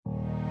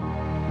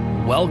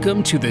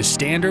Welcome to the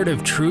Standard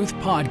of Truth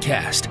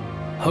podcast,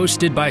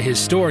 hosted by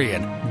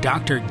historian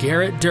Dr.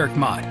 Garrett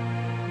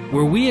Dirkmaat,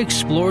 where we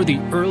explore the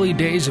early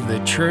days of the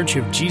Church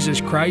of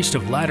Jesus Christ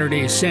of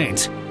Latter-day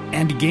Saints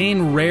and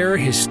gain rare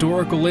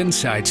historical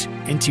insights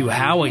into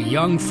how a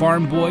young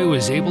farm boy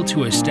was able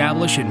to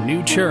establish a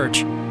new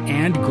church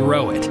and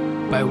grow it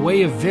by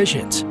way of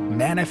visions,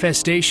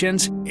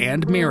 manifestations,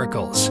 and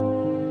miracles.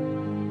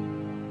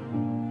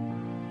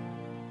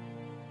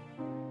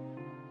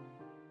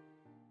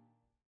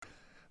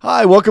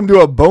 Hi, welcome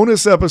to a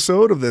bonus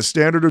episode of the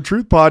Standard of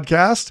Truth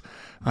podcast.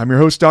 I'm your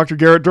host, Dr.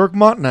 Garrett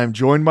Dirkmaat, and I'm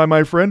joined by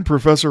my friend,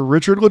 Professor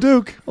Richard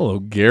LeDuc. Hello,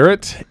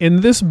 Garrett.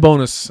 In this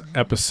bonus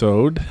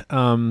episode,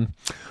 we're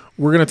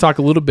going to talk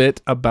a little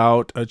bit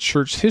about a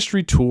church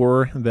history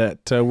tour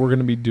that we're going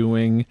to be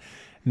doing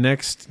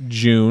next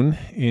June,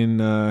 in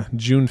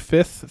June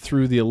 5th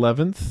through the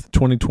 11th,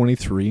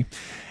 2023.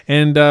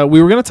 And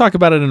we were going to talk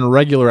about it in a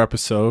regular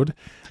episode.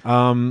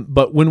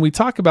 But when we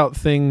talk about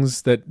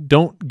things that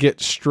don't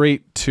get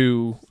straight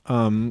to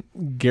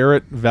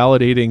Garrett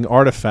validating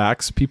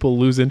artifacts, people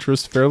lose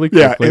interest fairly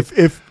quickly.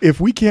 Yeah, if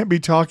we can't be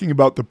talking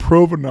about the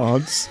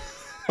provenance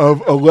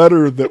of a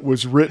letter that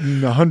was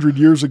written 100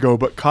 years ago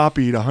but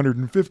copied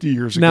 150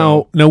 years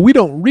ago. Now we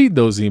don't read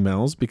those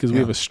emails because we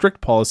have a strict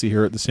policy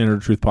here at the Standard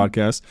of Truth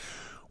podcast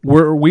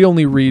where we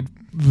only read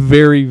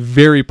very,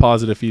 very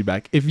positive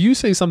feedback. If you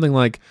say something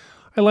like,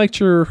 I liked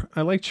your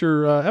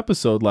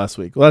episode last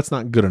week. Well, that's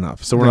not good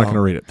enough, so we're not going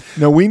to read it.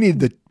 No, we need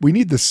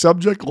the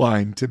subject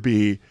line to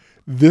be,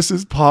 "This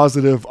is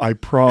positive, I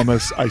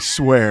promise, I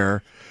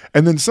swear."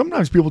 And then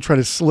sometimes people try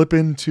to slip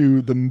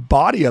into the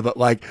body of it,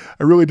 like,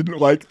 "I really didn't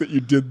like that you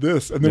did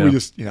this," and then we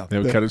just, we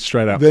cut it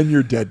straight out. Then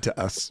you're dead to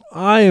us.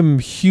 I am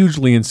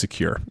hugely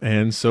insecure,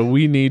 and so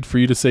we need for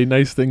you to say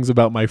nice things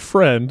about my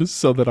friend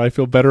so that I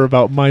feel better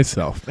about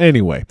myself.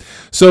 Anyway,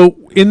 so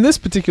in this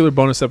particular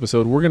bonus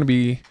episode, we're going to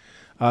be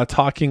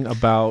talking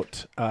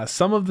about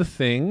some of the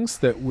things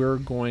that we're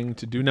going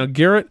to do. Now,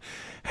 Garrett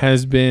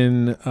has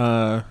been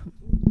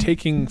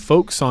taking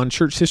folks on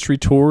church history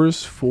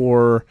tours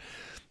for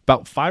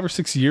about 5 or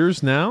 6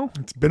 years now.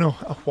 It's been a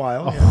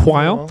while. A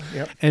while.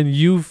 Yep. And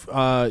you've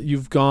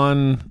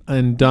gone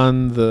and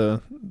done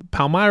the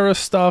Palmyra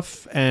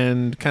stuff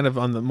and kind of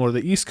on the more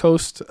the East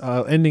Coast,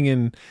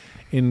 ending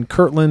in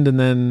Kirtland, and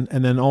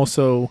then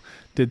also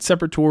did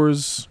separate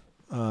tours,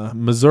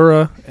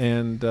 Missouri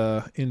and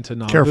into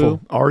Nauvoo. Careful,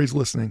 Ari's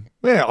listening.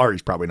 Yeah,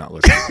 Ari's probably not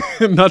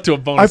listening. Not to a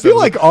bonus. I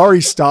feel episode. like Ari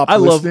stopped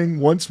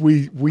listening once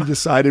we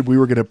decided we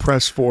were going to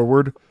press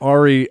forward.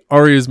 Ari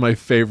is my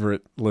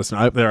favorite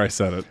listener. I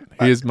said it.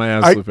 He is my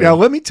absolute favorite. Now,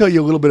 let me tell you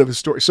a little bit of a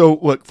story. So,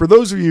 look, for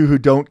those of you who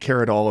don't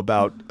care at all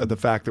about the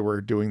fact that we're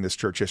doing this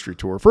church history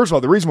tour, first of all,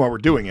 the reason why we're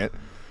doing it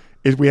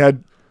is we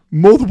had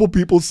multiple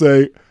people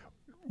say,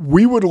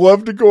 "We would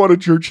love to go on a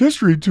church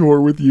history tour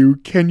with you.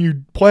 Can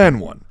you plan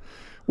one?"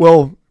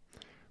 Well,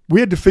 we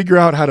had to figure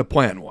out how to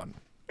plan one.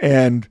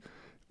 And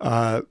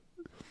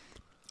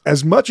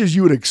as much as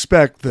you would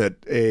expect that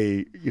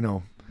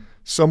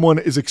someone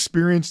as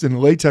experienced in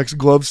latex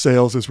glove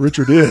sales as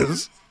Richard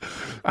is,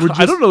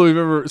 I don't know if we've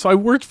ever. So I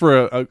worked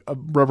for a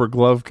rubber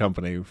glove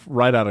company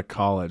right out of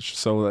college.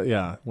 So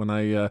when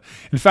I,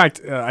 in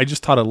fact, I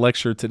just taught a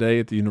lecture today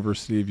at the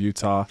University of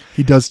Utah.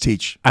 He does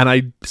teach, and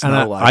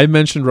I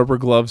mentioned rubber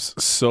gloves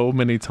so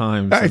many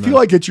times. I feel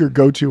like it's your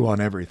go-to on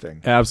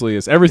everything. Absolutely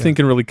is. Everything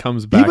can really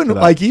comes back.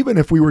 Even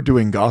if we were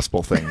doing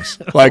gospel things,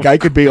 like I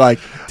could be like,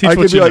 I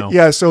could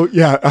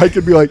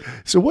be like,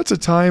 so what's a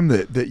time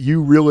that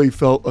you really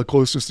felt a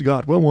closeness to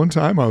God? Well, one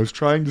time I was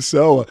trying to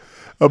sell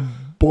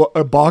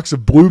a box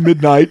of Blue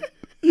Midnight.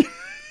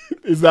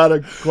 Is that a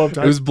glove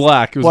type? It was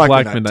black. It was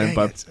black midnight.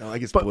 But I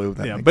like it's blue.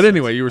 But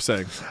anyway, you were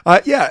saying.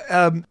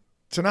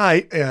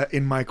 Tonight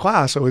in my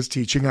class I was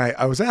teaching,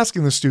 I was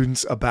asking the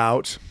students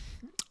about,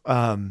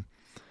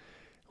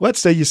 let's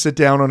say you sit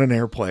down on an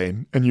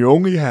airplane and you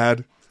only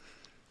had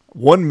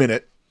 1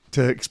 minute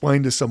to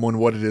explain to someone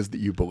what it is that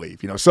you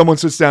believe. Someone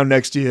sits down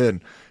next to you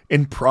and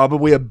in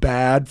probably a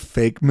bad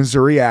fake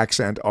Missouri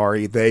accent,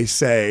 Ari, they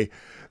say,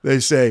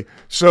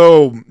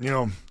 so,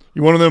 you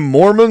one of them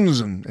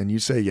Mormons? And you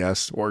say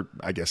yes, or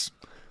I guess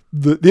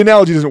the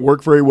analogy doesn't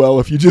work very well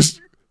if you just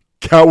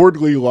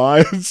cowardly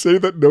lie and say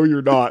that no,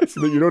 you're not,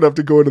 so that you don't have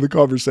to go into the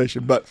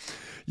conversation. But,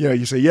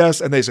 you say yes,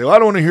 and they say, well, I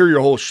don't want to hear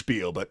your whole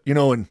spiel, but, in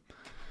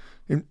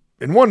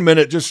 1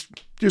 minute,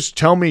 just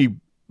tell me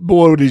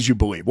what it is you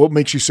believe. What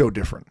makes you so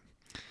different?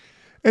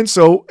 And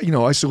so,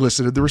 I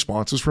solicited the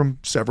responses from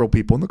several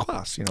people in the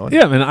class,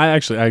 Yeah, and I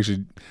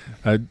actually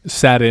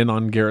sat in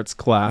on Garrett's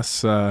class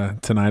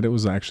tonight. It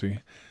was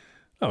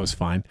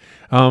fine.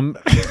 Wow.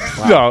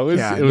 No,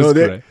 it was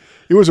great.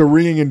 It was a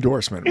ringing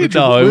endorsement.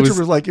 Richard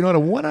was like, a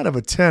 1 out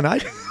of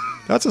 10,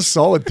 that's a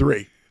solid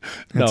 3.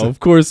 Of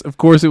course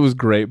it was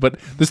great, but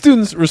the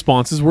students'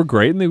 responses were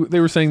great, and they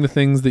were saying the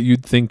things that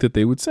you'd think that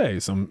they would say.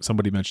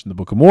 Somebody mentioned the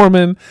Book of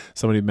Mormon,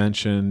 somebody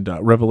mentioned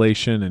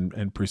Revelation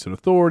and priesthood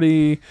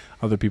authority,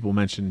 other people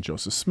mentioned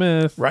Joseph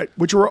Smith. Right,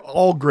 which were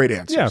all great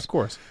answers. Yeah, of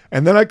course.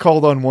 And then I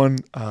called on one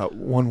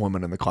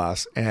woman in the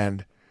class,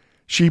 and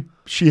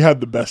she had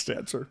the best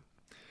answer.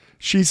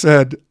 She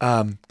said,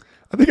 I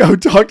think I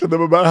would talk to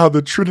them about how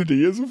the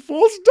Trinity is a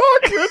false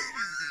doctrine.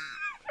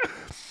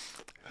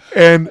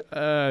 And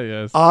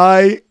yes.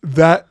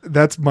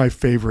 that's my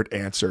favorite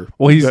answer.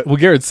 Well,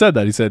 Garrett said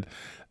that. He said,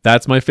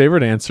 "That's my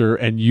favorite answer,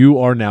 and you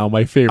are now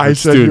my favorite I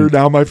said student." You're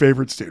now my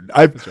favorite student.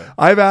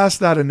 I've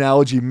asked that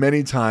analogy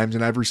many times,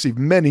 and I've received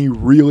many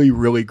really,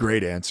 really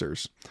great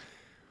answers.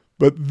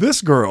 But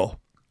this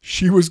girl,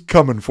 she was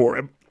coming for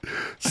him.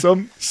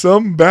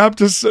 Some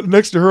Baptist sitting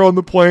next to her on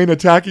the plane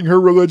attacking her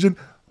religion.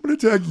 I'm going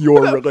to attack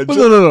your religion.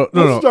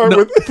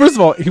 No. First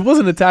of all, he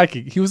wasn't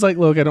attacking. He was like,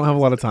 "Look, I don't have a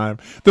lot of time."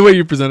 The way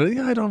you presented it,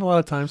 I don't have a lot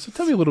of time. So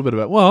tell me a little bit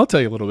about. Well, I'll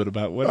tell you a little bit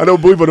about what. I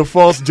don't believe in a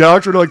false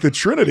doctrine like the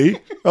Trinity.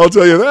 I'll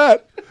tell you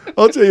that.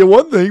 I'll tell you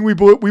one thing. We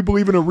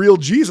believe in a real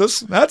Jesus.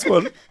 That's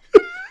what.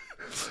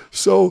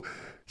 So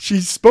she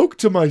spoke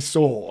to my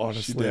soul,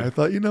 honestly. I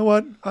thought, you know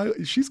what?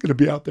 She's going to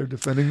be out there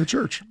defending the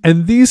church.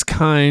 And these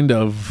kind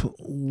of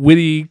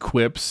witty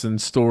quips and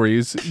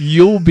stories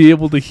you'll be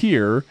able to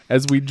hear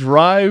as we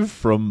drive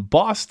from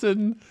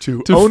Boston to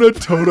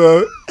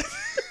Onatona,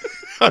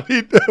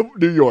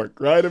 New York,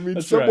 right? I mean,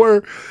 That's somewhere.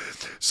 Right.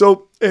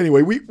 So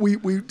anyway,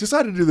 we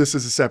decided to do this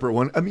as a separate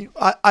one. I mean,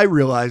 I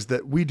realize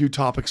that we do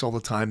topics all the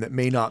time that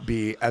may not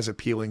be as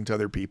appealing to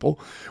other people.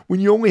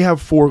 When you only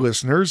have 4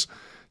 listeners,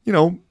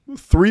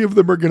 3 of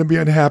them are going to be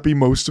unhappy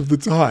most of the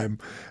time.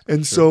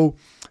 And so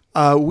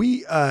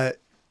we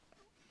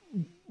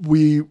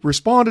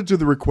responded to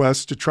the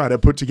request to try to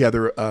put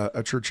together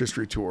a church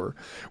history tour,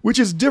 which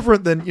is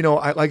different than,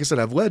 like I said,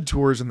 I've led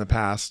tours in the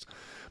past,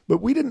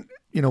 but we didn't,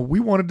 we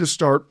wanted to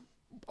start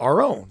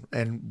our own,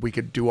 and we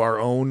could do our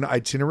own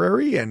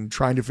itinerary, and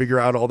trying to figure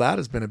out all that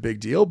has been a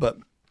big deal. But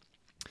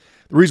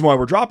the reason why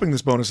we're dropping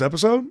this bonus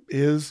episode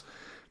is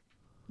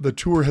the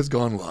tour has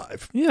gone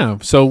live. Yeah,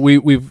 so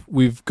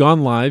we've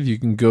gone live. You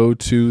can go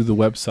to the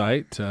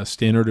website,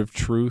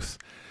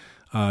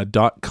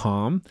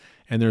 standardoftruth.com,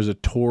 and there's a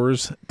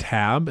tours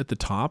tab at the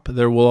top.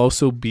 There will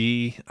also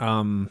be,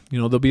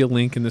 there'll be a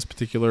link in this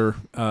particular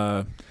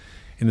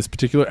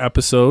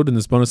episode, in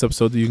this bonus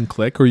episode, that you can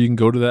click, or you can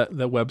go to that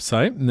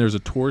website, and there's a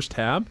tours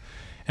tab,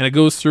 and it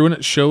goes through and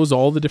it shows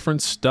all the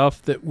different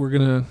stuff that we're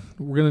gonna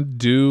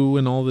do,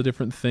 and all the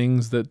different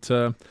things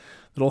that'll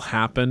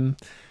happen.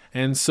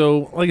 And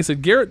so, like I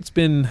said, Garrett's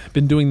been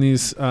doing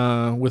these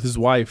with his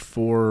wife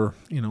for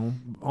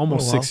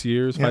almost 6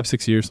 years,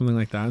 5-6 years, something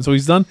like that. And so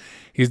he's done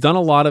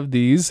a lot of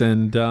these,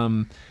 and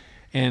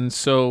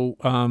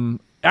so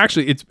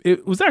actually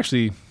it was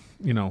actually,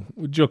 we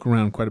joke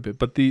around quite a bit,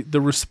 but the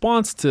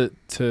response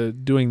to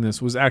doing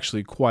this was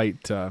actually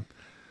quite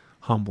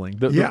humbling.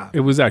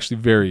 It was actually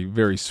very,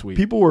 very sweet.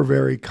 People were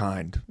very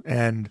kind,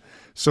 and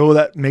so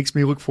that makes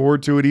me look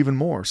forward to it even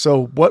more.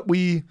 So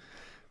I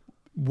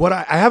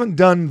haven't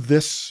done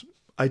this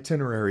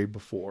itinerary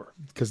before,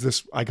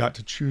 because I got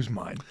to choose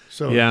mine.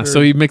 So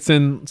so he mixed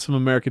in some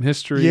American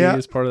history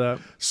as part of that.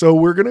 So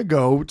we're gonna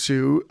go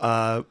to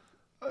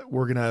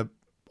we're gonna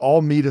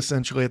all meet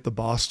essentially at the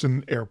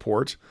Boston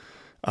airport.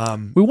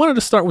 We wanted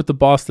to start with the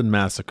Boston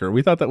Massacre.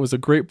 We thought that was a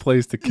great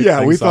place to kick things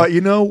off. We thought,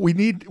 we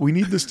need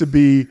this to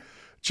be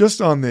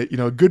just on the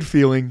good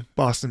feeling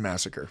Boston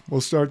Massacre.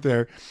 We'll start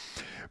there.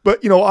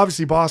 But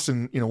obviously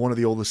Boston, one of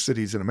the oldest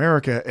cities in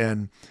America,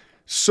 and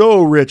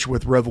so rich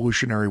with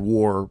Revolutionary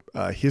War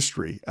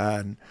history,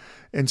 and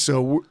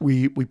so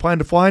we plan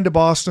to fly into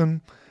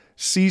Boston,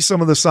 see some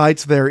of the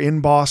sites there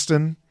in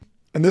Boston,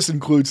 and this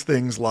includes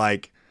things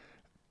like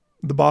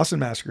the Boston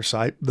Massacre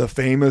site, the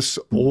famous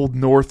Old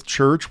North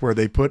Church, where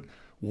they put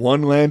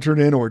 1 lantern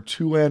in or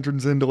 2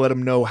 lanterns in to let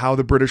them know how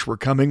the British were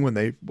coming when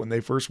they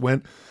first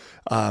went,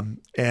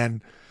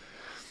 and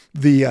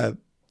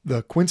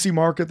the Quincy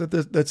Market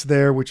that's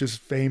there, which is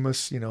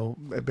famous,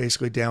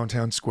 basically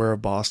downtown square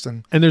of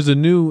Boston. And there's a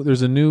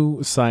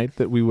new site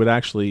that we would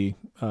actually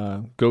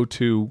go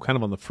to kind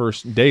of on the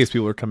first day as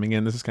people are coming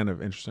in. This is kind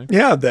of interesting.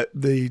 Yeah, that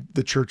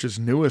the church's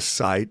newest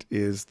site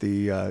is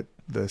the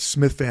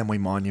Smith family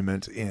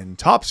monument in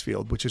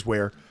Topsfield, which is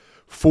where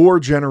 4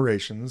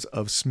 generations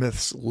of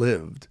Smiths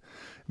lived.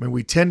 I mean,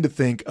 we tend to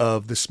think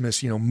of the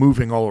Smiths,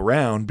 moving all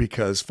around,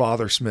 because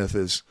Father Smith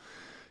is,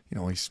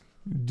 he's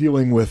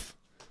dealing with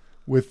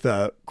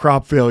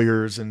crop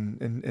failures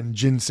and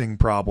ginseng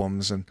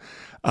problems and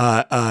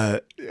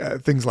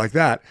things like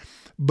that.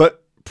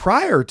 But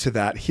prior to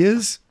that,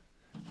 his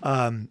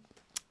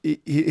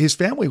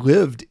family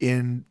lived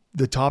in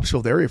the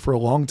Topsfield area for a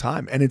long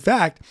time. And in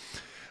fact,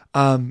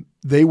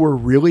 they were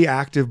really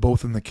active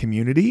both in the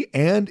community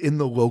and in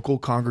the local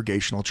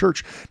congregational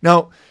church.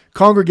 Now,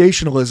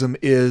 Congregationalism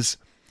is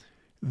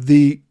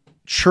the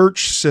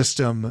church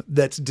system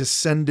that's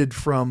descended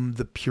from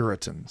the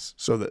Puritans.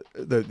 So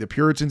the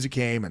Puritans who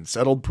came and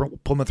settled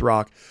Plymouth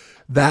Rock,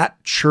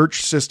 that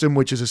church system,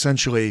 which is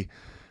essentially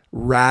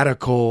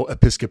radical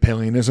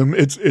Episcopalianism.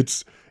 It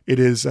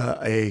is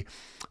a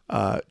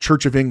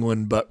Church of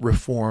England, but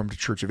Reformed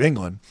Church of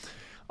England.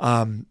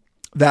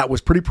 that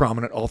was pretty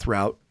prominent all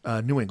throughout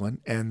New England,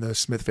 and the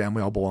Smith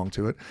family all belonged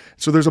to it.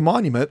 So there's a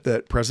monument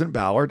that President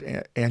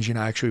Ballard, Angie and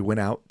I actually went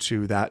out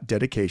to that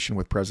dedication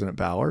with President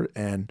Ballard,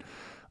 and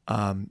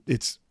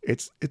it's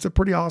a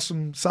pretty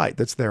awesome site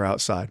that's there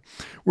outside.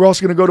 We're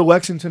also going to go to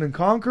Lexington and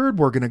Concord.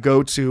 We're going to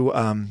go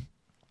to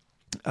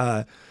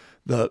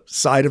the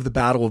site of the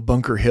Battle of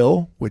Bunker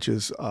Hill, which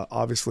is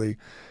obviously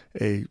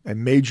a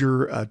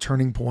major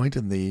turning point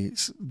in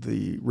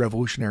the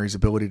revolutionaries'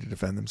 ability to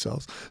defend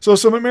themselves. So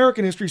some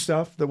American history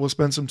stuff that we'll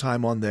spend some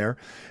time on there.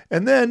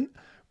 And then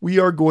we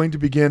are going to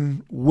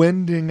begin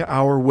wending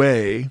our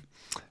way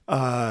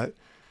up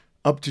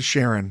to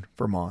Sharon,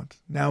 Vermont.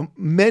 Now,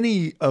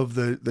 many of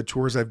the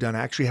tours I've done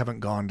actually haven't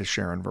gone to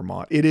Sharon,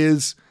 Vermont.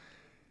 It's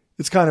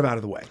kind of out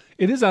of the way.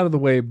 It is out of the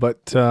way,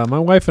 but my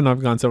wife and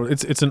I've gone several.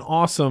 It's an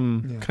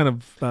awesome kind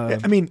of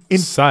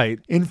site.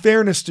 In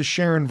fairness to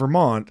Sharon,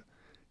 Vermont,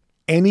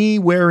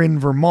 anywhere in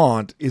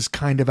Vermont is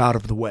kind of out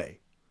of the way.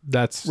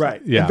 That's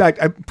right. Yeah. In fact,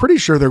 I'm pretty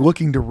sure they're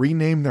looking to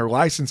rename their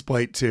license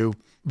plate to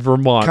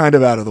Vermont. Kind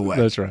of out of the way.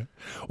 That's right.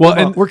 Well,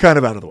 Vermont, we're kind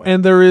of out of the way.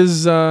 And there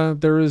is a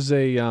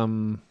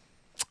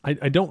I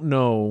don't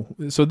know.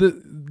 So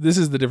this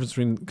is the difference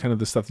between kind of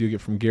the stuff you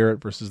get from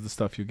Garrett versus the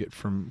stuff you get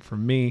from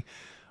me.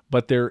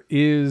 But there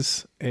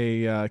is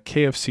a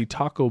KFC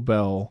Taco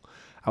Bell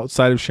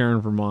outside of Sharon,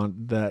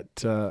 Vermont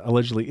that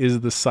allegedly is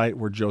the site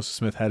where Joseph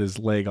Smith had his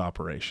leg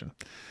operation.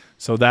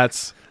 So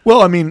that's...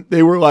 Well, I mean,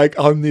 they were like,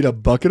 I'll need a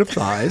bucket of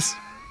thighs.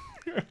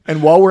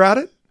 And while we're at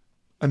it,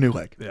 a new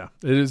leg. Yeah,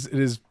 it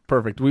is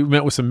perfect. We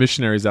met with some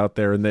missionaries out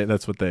there, and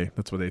that's what they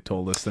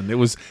told us. And it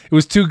was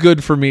too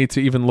good for me to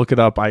even look it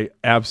up. I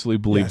absolutely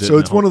believed it. So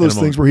it's one of those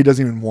things where he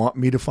doesn't even want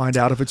me to find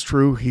out if it's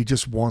true. He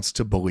just wants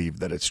to believe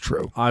that it's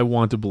true. I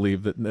want to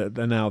believe that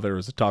now there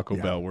is a Taco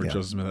Bell where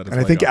Joseph Smith had his leg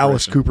And I think operation.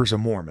 Alice Cooper's a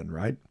Mormon,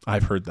 right?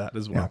 I've heard that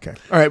as well. Yeah, okay.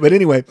 All right, but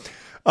anyway...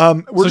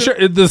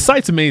 the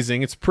site's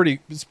amazing. It's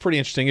pretty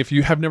interesting. If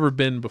you have never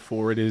been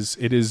before, it is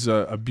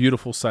a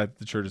beautiful site that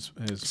the church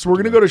is. So we're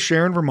going to go to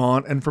Sharon,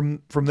 Vermont, and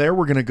from there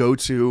we're going to go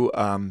to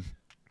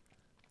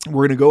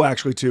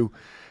actually to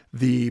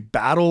the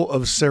Battle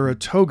of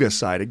Saratoga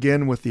site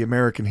again with the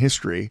American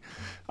history.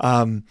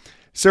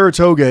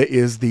 Saratoga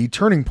is the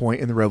turning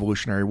point in the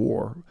Revolutionary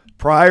War.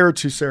 Prior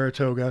to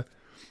Saratoga,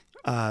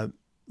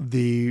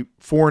 the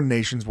foreign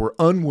nations were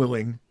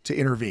unwilling to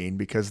intervene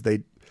because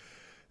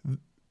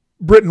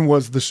Britain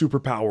was the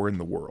superpower in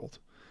the world.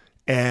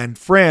 And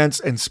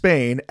France and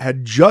Spain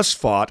had just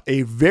fought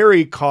a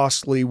very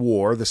costly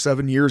war, the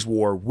 7 Years'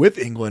 War, with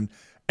England,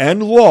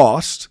 and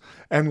lost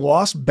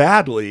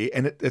badly.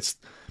 And it's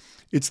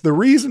the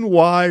reason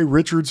why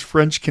Richard's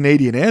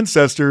French-Canadian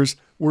ancestors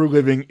were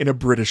living in a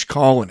British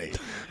colony,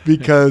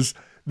 because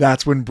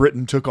that's when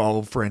Britain took all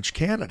of French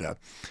Canada.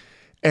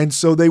 And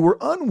so they were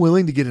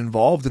unwilling to get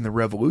involved in the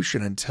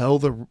revolution until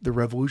the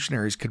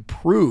revolutionaries could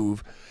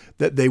prove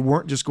that they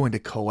weren't just going to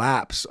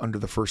collapse under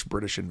the first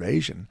British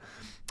invasion.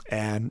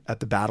 And at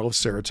the Battle of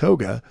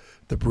Saratoga,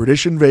 the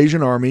British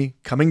invasion army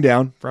coming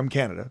down from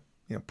Canada,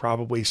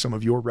 probably some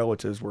of your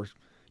relatives were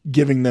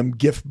giving them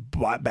gift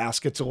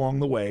baskets along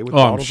the way with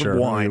bottles of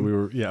wine. We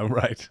were, yeah,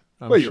 right.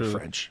 You're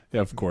French.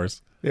 Yeah, of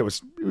course. It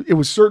was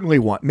certainly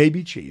wine,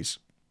 maybe cheese,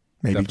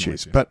 Definitely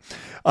cheese. Yeah. But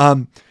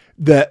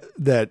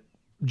that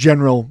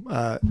General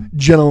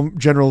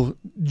Gentleman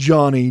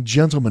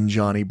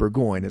Johnny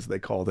Burgoyne, as they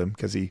called him,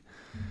 because he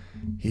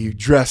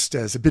dressed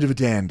as a bit of a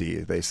dandy,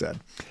 they said.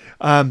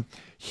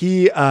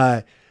 His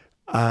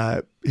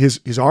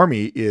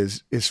army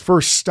is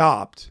first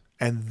stopped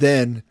and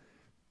then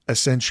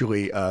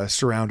essentially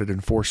surrounded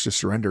and forced to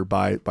surrender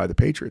by the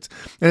Patriots.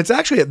 And it's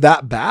actually at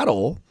that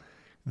battle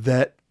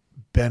that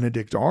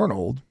Benedict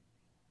Arnold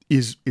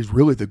is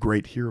really the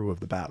great hero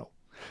of the battle.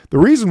 The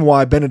reason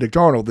why Benedict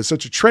Arnold is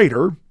such a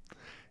traitor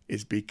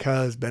is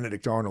because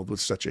Benedict Arnold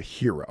was such a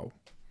hero,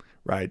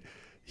 right?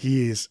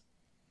 He is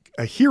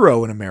a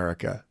hero in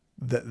America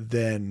that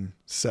then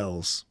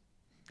sells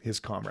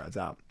his comrades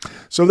out.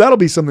 So that'll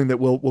be something that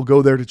we'll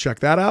go there to check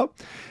that out.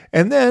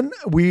 And then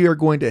we are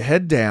going to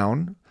head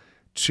down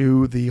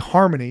to the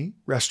Harmony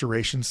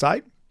Restoration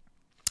Site,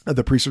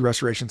 the Priesthood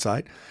Restoration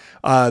Site.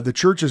 The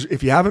church is,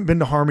 if you haven't been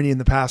to Harmony in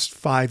the past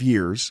 5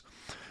 years,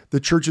 the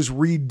church has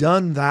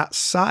redone that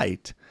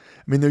site.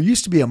 I mean, there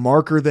used to be a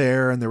marker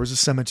there and there was a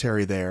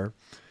cemetery there.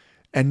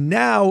 And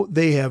now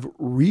they have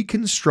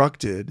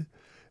reconstructed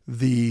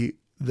the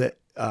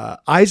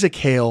Isaac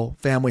Hale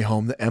family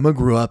home that Emma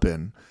grew up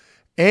in,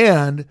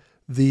 and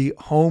the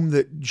home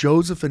that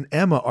Joseph and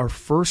Emma are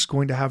first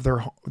going to have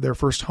their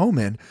first home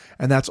in,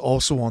 and that's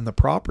also on the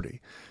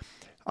property.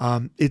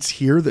 It's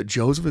here that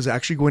Joseph is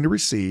actually going to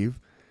receive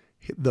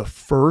the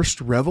first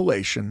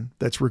revelation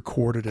that's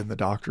recorded in the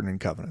Doctrine and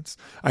Covenants.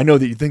 I know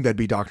that you think that'd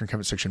be Doctrine and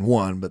Covenants section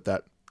 1, but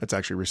that's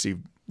actually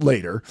received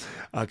later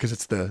because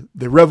it's the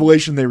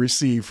revelation they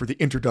receive for the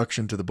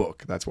introduction to the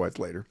book. That's why it's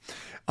later.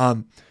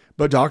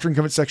 But Doctrine and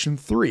Covenants section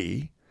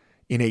 3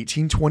 in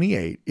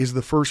 1828 is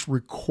the first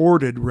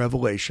recorded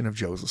revelation of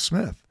Joseph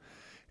Smith.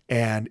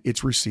 And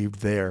it's received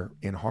there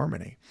in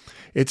Harmony.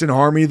 It's in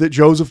Harmony that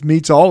Joseph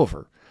meets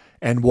Oliver.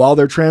 And while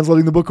they're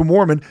translating the Book of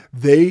Mormon,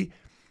 they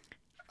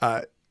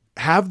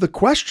have the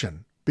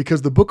question,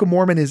 because the Book of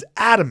Mormon is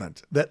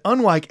adamant that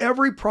unlike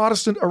every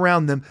Protestant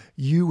around them,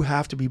 you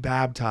have to be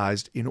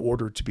baptized in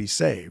order to be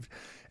saved.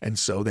 And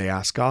so they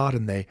ask God,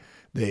 and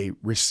they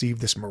receive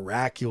this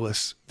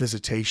miraculous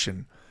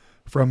visitation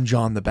from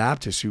John the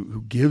Baptist,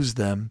 who gives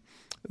them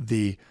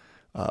the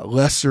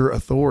lesser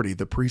authority,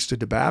 the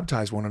priesthood, to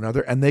baptize one another,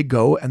 and they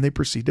go and they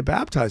proceed to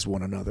baptize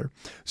one another.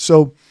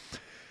 So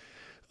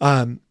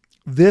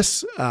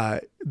this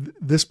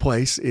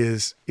place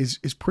is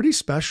pretty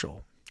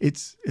special.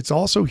 It's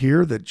also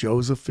here that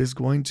Joseph is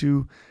going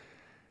to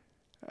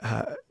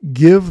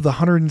give the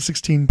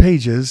 116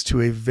 pages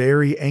to a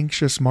very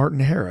anxious Martin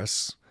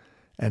Harris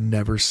and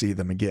never see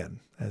them again,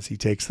 as he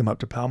takes them up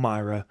to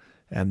Palmyra,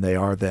 and they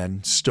are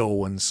then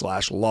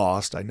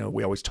stolen/lost. I know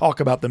we always talk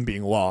about them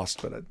being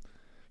lost, but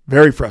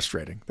very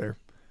frustrating.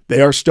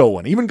 They are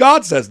stolen. Even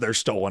God says they're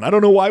stolen. I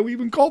don't know why we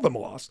even call them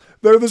lost.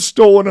 They're the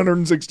stolen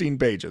 116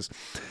 pages.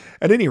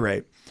 At any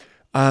rate,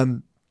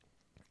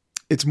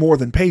 it's more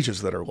than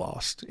pages that are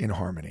lost in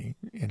Harmony.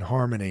 In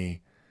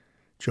Harmony,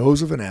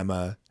 Joseph and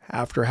Emma,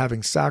 after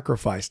having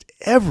sacrificed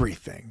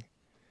everything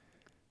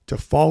to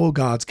follow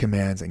God's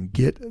commands and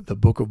get the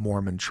Book of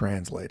Mormon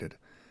translated,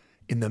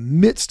 in the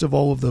midst of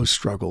all of those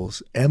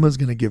struggles, Emma's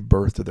going to give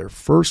birth to their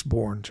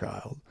firstborn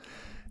child,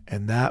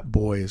 and that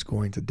boy is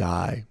going to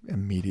die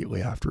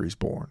immediately after he's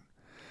born.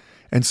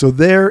 And so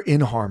there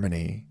in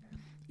Harmony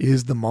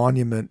is the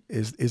monument,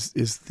 is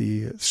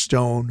the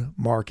stone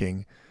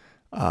marking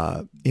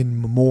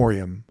in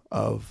memoriam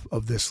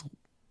of this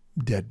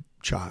dead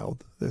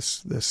child,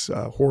 this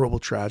horrible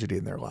tragedy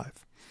in their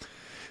life.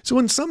 So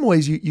in some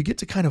ways, you get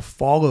to kind of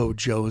follow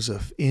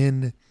Joseph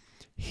in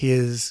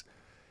his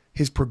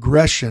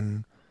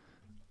progression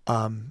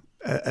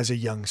as a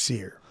young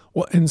seer.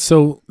 Well, and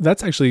so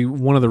that's actually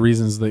one of the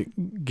reasons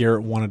that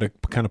Garrett wanted to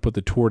kind of put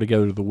the tour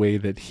together the way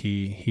that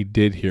he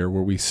did here,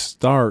 where we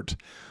start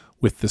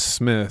with the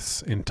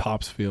Smiths in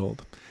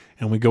Topsfield,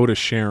 and we go to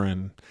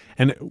Sharon,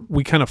 and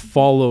we kind of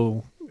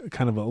follow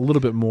kind of a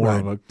little bit more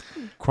of a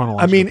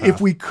chronological I mean, path.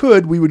 if we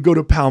could, we would go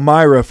to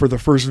Palmyra for the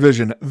first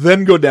vision,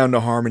 then go down to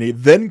Harmony,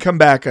 then come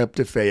back up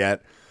to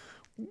Fayette.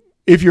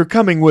 If you're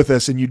coming with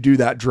us and you do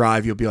that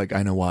drive, you'll be like,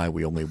 I know why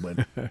we only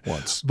went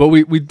once. But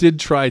we did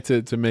try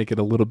to make it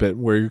a little bit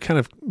where you're kind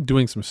of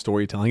doing some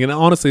storytelling. And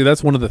honestly,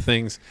 that's one of the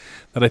things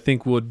that I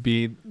think would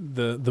be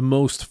the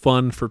most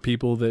fun for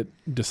people that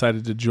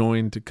decided to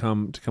join to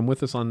come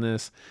with us on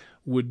this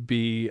would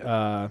be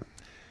the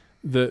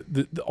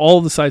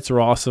all the sites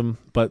are awesome,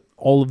 but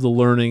all of the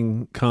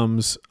learning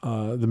comes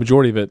the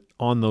majority of it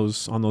on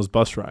those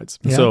bus rides.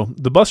 Yeah. So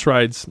the bus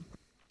rides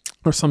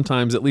are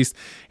sometimes, at least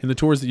in the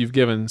tours that you've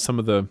given, some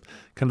of the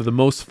kind of the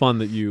most fun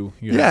that you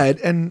have.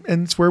 and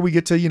it's where we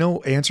get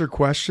to, answer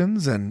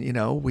questions, and,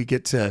 we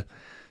get to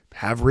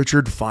have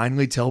Richard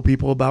finally tell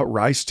people about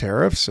rice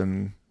tariffs.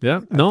 And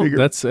that's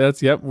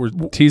we're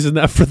teasing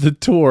that for the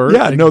tour.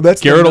 Yeah, no, that's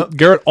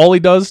Garrett, all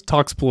he does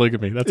talks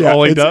polygamy. That's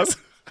all he does.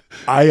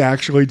 I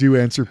actually do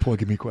answer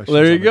polygamy questions.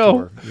 There you on the go.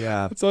 tour.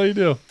 Yeah. That's all you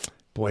do.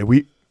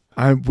 Boy,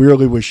 I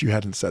really wish you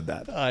hadn't said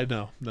that. I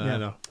know. I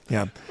know.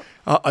 Yeah.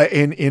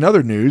 In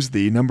other news,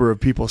 the number of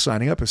people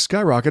signing up has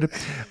skyrocketed.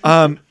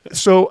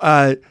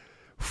 So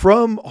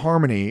from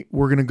Harmony,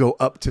 we're going to go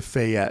up to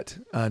Fayette,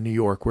 New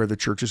York, where the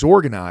church is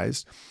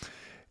organized.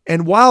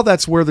 And while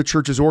that's where the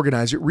church is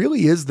organized, it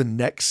really is the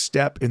next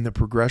step in the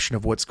progression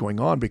of what's going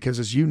on, because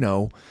as you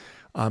know,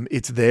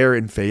 it's there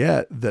in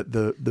Fayette that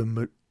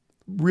the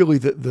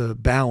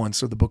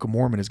balance of the Book of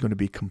Mormon is going to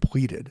be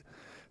completed,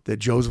 that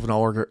Joseph and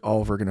Oliver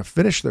are going to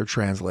finish their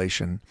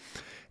translation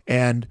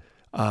and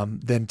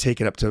then take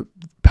it up to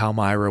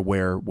Palmyra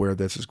where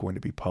this is going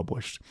to be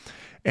published.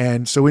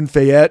 And so in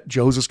Fayette,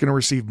 Joseph's going to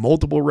receive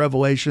multiple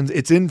revelations.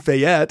 It's in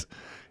Fayette.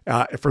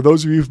 For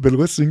those of you who've been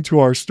listening to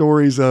our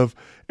stories of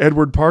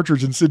Edward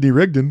Partridge and Sidney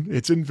Rigdon,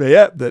 it's in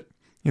Fayette that,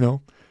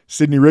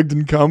 Sidney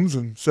Rigdon comes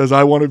and says,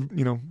 I want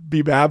to,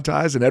 be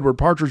baptized. And Edward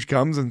Partridge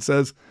comes and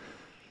says,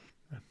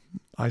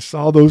 I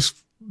saw those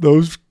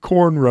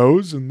corn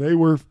rows and they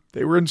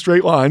were in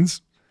straight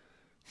lines.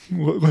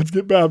 Let's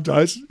get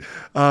baptized.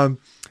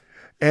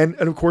 And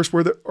of course,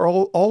 where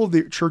all of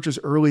the church's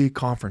early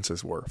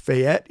conferences were.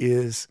 Fayette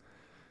is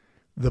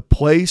the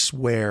place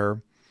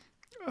where,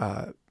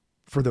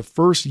 for the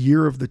first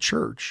year of the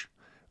church,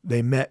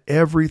 they met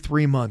every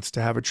 3 months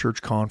to have a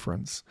church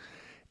conference.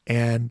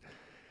 And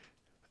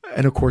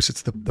of course,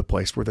 it's the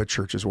place where the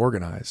church is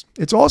organized.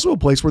 It's also a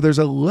place where there's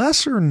a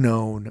lesser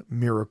known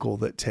miracle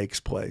that takes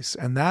place.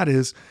 And that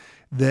is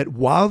that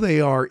while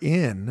they are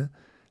in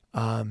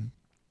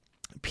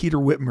Peter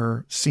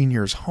Whitmer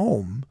Sr.'s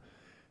home,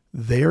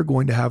 they are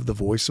going to have the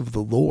voice of the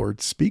Lord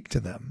speak to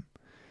them.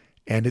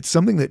 And it's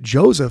something that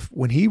Joseph,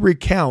 when he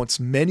recounts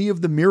many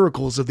of the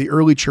miracles of the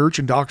early church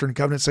in Doctrine and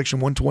Covenants,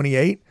 section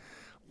 128,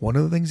 one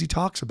of the things he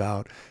talks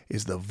about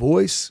is the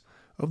voice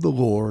of the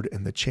Lord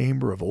in the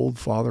chamber of old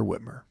Father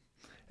Whitmer.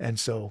 And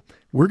so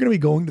we're going to be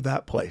going to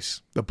that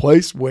place, the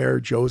place where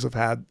Joseph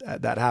had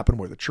that happen,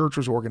 where the church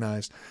was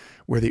organized,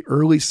 where the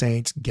early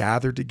saints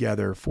gathered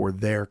together for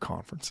their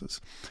conferences.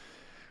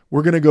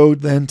 We're going to go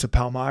then to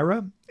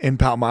Palmyra. In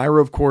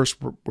Palmyra, of course,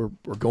 we're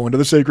going to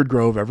the Sacred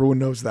Grove. Everyone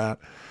knows that.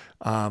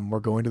 We're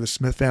going to the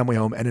Smith family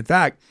home. And in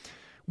fact,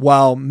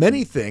 while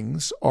many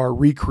things are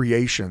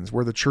recreations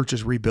where the church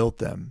has rebuilt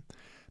them,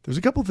 there's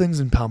a couple things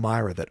in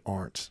Palmyra that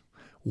aren't.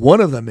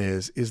 One of them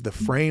is the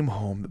frame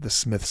home that the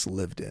Smiths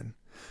lived in.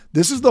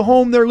 This is the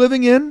home they're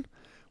living in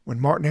when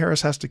Martin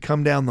Harris has to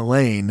come down the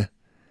lane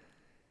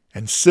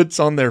and sits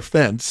on their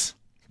fence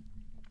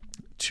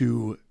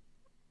to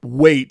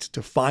wait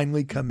to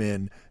finally come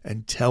in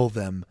and tell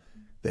them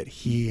that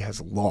he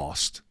has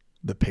lost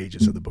the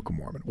pages of the Book of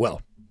Mormon.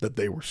 Well, that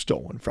they were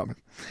stolen from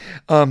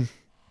him.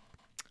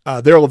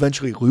 They'll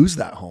eventually lose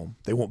that home.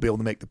 They won't be able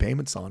to make the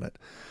payments on it,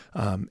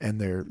 and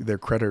their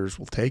creditors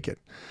will take it.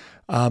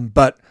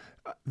 But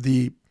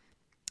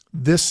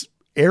this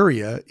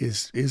area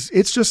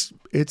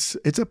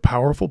it's a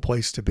powerful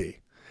place to be.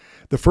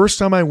 The first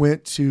time I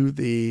went to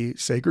the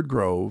Sacred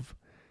Grove,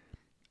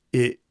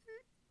 it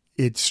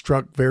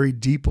struck very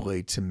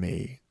deeply to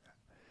me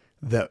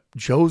that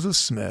Joseph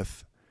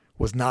Smith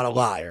was not a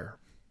liar.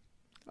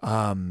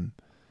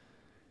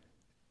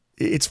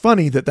 It's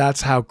funny that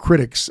that's how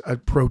critics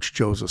approach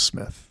Joseph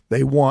Smith.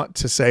 They want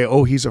to say,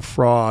 oh, he's a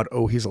fraud.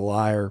 Oh, he's a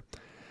liar.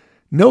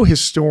 No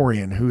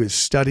historian who is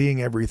studying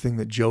everything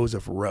that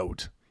Joseph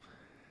wrote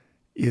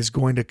is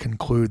going to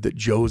conclude that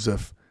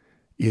Joseph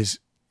is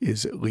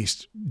at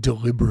least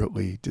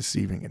deliberately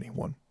deceiving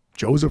anyone.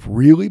 Joseph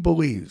really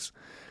believes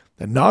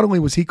that not only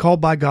was he called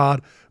by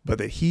God, but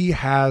that he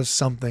has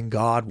something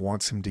God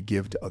wants him to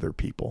give to other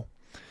people.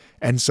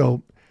 And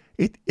so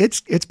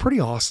it's pretty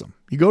awesome.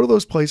 You go to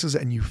those places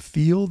and you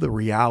feel the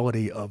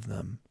reality of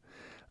them.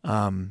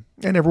 And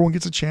everyone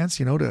gets a chance,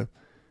 to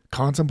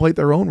contemplate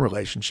their own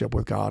relationship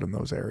with God in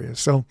those areas.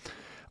 So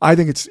I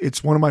think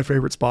it's one of my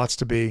favorite spots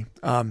to be.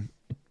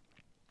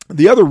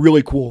 The other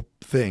really cool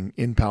thing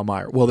in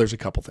Palmyra, well, there's a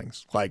couple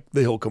things, like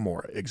the Hill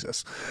Cumorah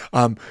exists.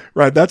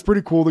 Right. That's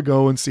pretty cool to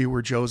go and see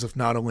where Joseph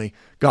not only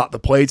got the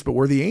plates, but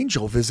where the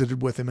angel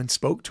visited with him and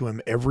spoke to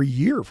him every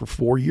year for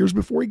 4 years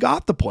before he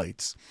got the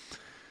plates.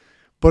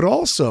 But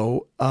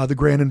also the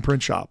Grandin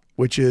Print Shop,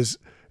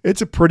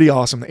 it's a pretty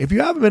awesome thing. If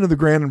you haven't been to the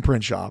Grandin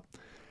Print Shop,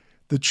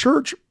 the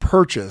church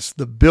purchased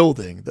the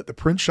building that the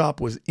print shop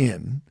was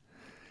in,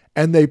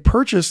 and they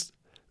purchased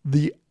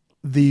the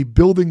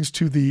buildings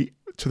to the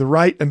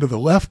right and to the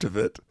left of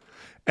it,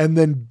 and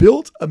then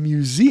built a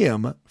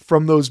museum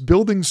from those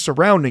buildings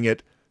surrounding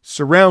it,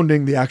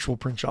 surrounding the actual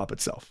print shop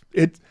itself.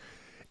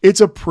 It's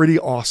a pretty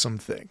awesome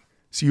thing.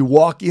 So you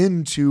walk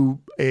into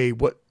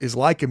what is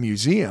like a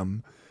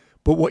museum,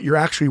 but what you're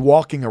actually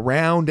walking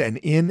around and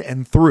in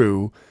and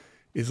through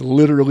is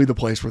literally the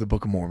place where the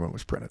Book of Mormon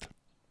was printed.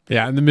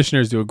 Yeah, and the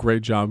missionaries do a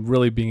great job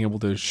really being able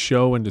to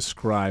show and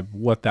describe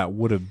what that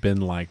would have been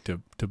like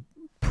to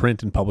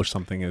print and publish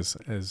something as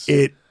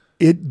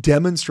It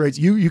demonstrates,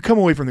 you come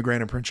away from the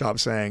Grandin Print Shop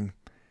saying,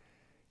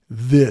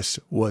 this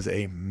was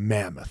a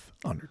mammoth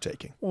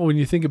undertaking. Well, when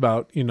you think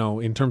about,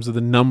 in terms of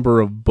the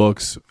number of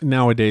books,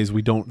 nowadays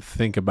we don't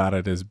think about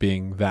it as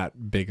being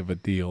that big of a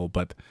deal,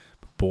 but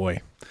boy.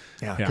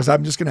 Yeah, because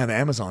I'm just going to have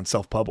Amazon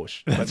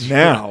self-publish. But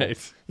now,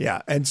 right.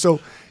 Yeah. And so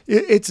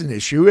it's an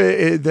issue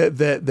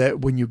that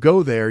when you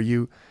go there,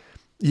 you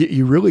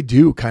really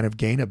do kind of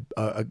gain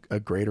a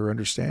greater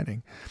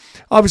understanding.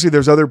 Obviously,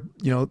 there's other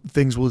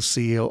things we'll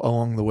see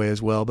along the way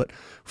as well. But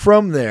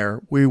from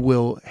there, we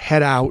will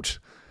head out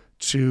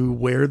to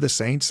where the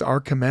saints are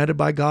commanded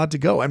by God to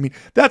go. I mean,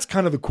 that's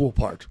kind of the cool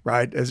part,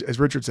 right? As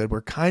Richard said,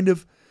 we're kind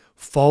of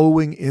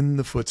following in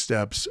the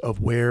footsteps of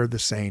where the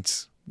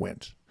saints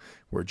went,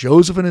 where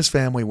Joseph and his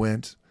family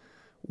went,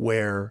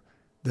 where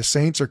the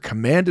saints are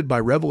commanded by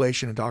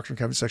Revelation and Doctrine and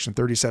Covenants section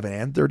 37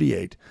 and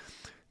 38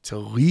 to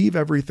leave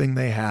everything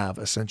they have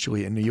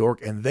essentially in New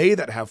York. And they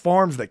that have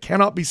farms that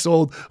cannot be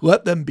sold,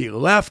 let them be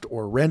left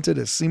or rented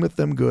as seemeth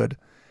them good,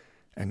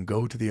 and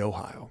go to the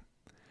Ohio.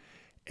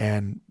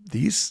 And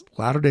these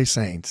Latter-day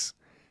Saints,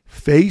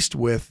 faced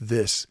with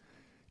this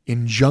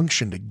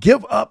injunction to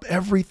give up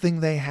everything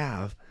they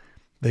have,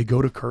 they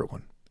go to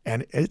Kirtland.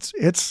 And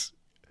it's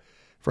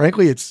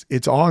frankly,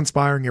 it's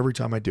awe-inspiring every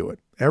time I do it.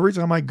 Every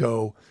time I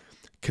go,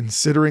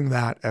 considering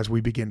that as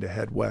we begin to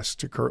head west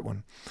to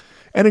Kirtland.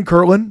 And in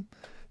Kirtland,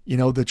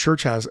 the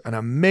church has an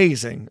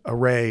amazing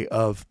array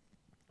of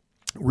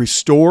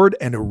restored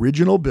and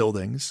original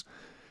buildings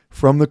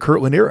from the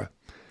Kirtland era.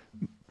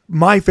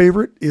 My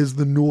favorite is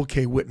the Newell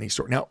K. Whitney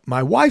store. Now,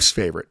 my wife's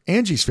favorite,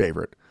 Angie's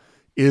favorite,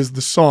 is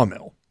the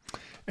sawmill.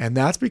 And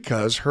that's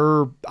because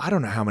I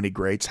don't know how many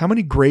greats,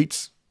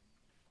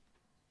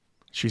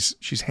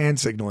 she's hand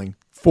signaling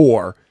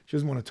 4. She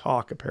doesn't want to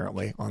talk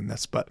apparently on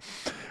this, but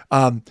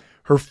her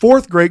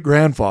 4th great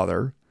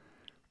grandfather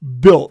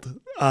built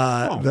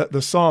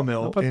the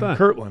sawmill in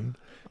Kirtland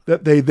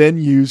that they then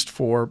used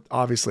for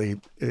obviously,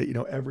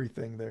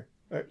 everything there.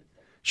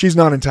 She's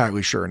not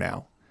entirely sure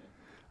now.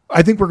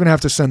 I think we're going to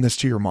have to send this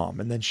to your mom,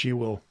 and then she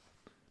will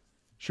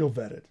She'll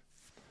vet it.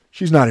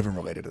 She's not even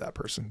related to that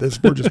person.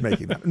 We're just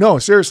making that. No,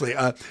 seriously.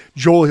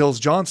 Joel Hills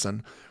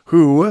Johnson,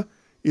 who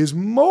is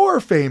more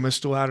famous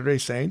to Latter-day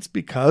Saints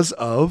because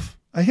of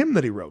a hymn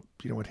that he wrote.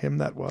 Do you know what hymn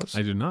that was?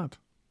 I do not.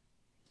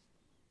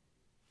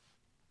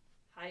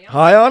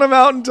 High on a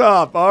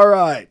Mountaintop. All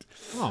right.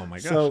 Oh my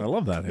gosh, So, I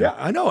love that hymn. Yeah,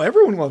 I know.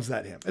 Everyone loves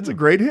that hymn. It's a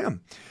great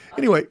hymn.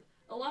 Anyway.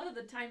 A lot of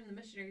the time the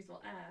missionaries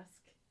will ask.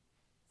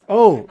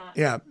 Oh,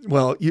 yeah.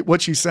 Well,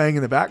 what she's saying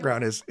in the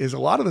background is a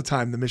lot of the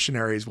time the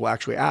missionaries will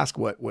actually ask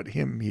what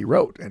hymn he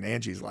wrote. And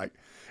Angie's like,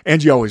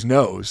 Angie always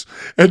knows.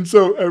 And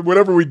so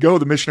whenever we go,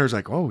 the missionary's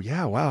like, oh,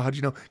 yeah, wow, how'd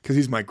you know? Because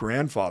he's my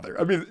grandfather.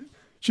 I mean,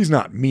 she's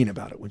not mean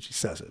about it when she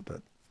says it,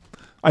 but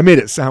I made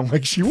it sound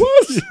like she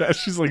was. Yeah,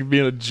 she's like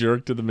being a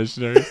jerk to the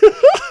missionaries.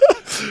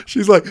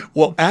 She's like,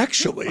 well,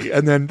 actually,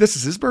 and then this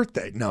is his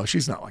birthday. No,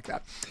 she's not like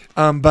that.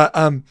 But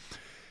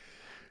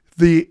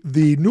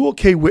the Newell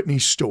K. Whitney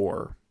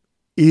store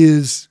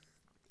is,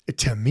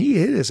 to me,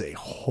 it is a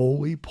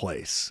holy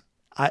place.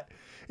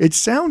 It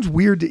sounds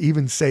weird to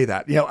even say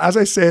that. You know, as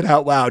I say it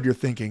out loud, you're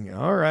thinking,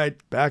 all right,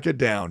 back it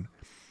down.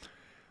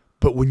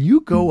 But when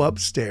you go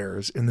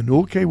upstairs in the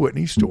Newell K.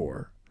 Whitney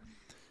store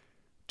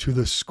to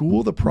the School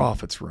of the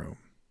Prophets room,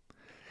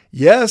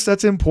 yes,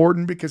 that's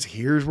important because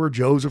here's where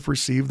Joseph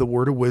received the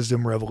word of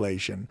wisdom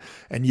revelation.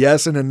 And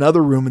yes, in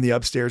another room in the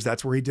upstairs,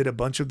 that's where he did a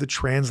bunch of the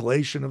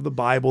translation of the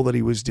Bible that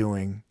he was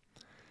doing.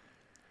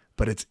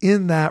 But it's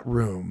in that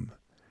room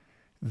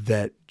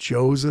that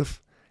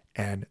Joseph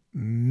and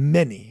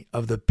many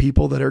of the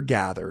people that are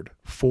gathered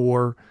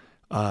for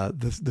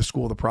the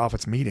School of the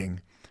Prophets meeting,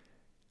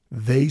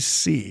 they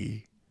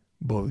see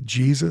both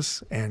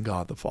Jesus and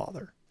God the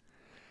Father.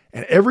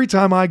 And every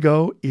time I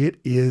go,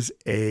 it's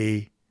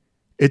a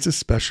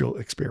special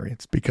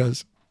experience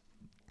because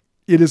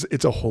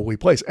it's a holy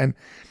place. And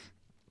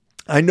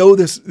I know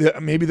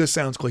maybe this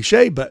sounds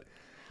cliche, but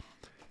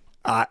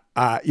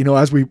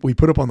as we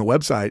put up on the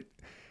website,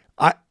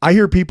 I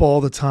hear people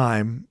all the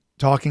time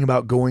talking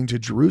about going to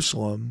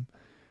Jerusalem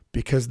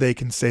because they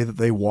can say that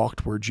they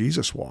walked where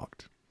Jesus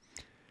walked.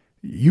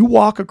 You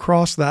walk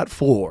across that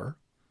floor,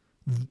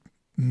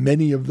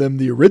 many of them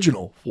the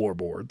original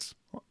floorboards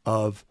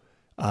of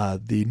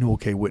the Newell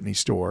K. Whitney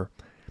store,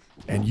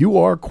 and you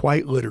are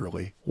quite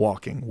literally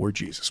walking where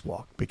Jesus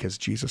walked because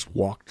Jesus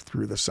walked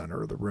through the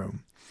center of the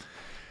room.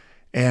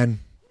 And,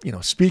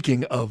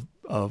 speaking of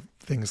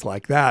things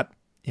like that,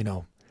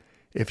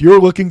 if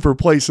you're looking for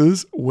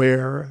places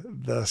where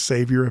the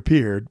Savior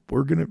appeared,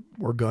 we're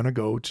gonna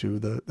go to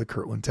the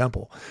Kirtland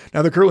Temple.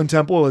 Now, the Kirtland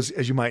Temple,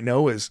 as you might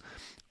know, is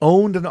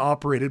owned and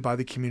operated by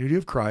the Community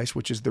of Christ,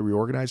 which is the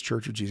Reorganized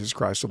Church of Jesus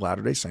Christ of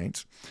Latter-day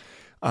Saints.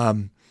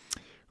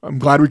 I'm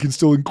glad we can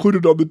still include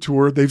it on the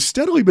tour. They've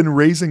steadily been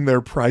raising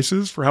their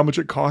prices for how much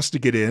it costs to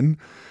get in.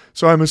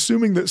 So I'm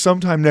assuming that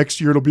sometime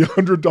next year it'll be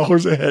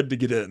 $100 a head to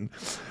get in.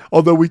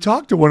 Although we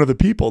talked to one of the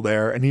people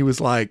there and he was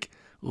like,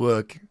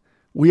 look,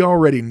 we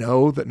already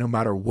know that no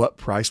matter what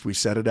price we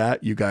set it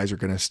at, you guys are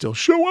going to still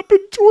show up in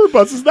tour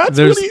buses. That's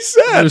what he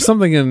said. There's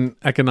something in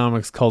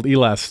economics called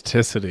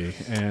elasticity.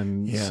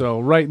 And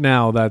so right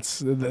now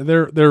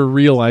they're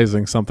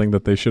realizing something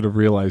that they should have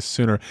realized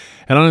sooner.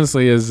 And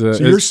honestly,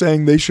 you're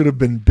saying they should have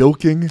been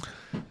bilking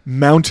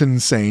mountain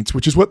saints,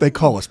 which is what they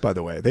call us, by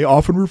the way. They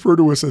often refer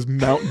to us as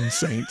mountain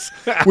saints,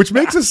 which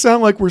makes us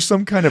sound like we're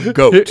some kind of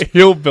goat.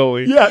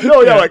 Hillbilly.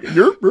 Like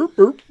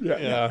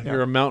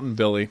you're a mountain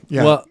billy.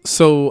 Yeah. Well,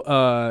 so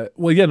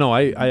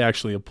I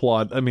actually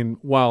applaud. I mean,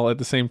 while at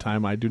the same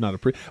time I do not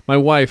appreciate. My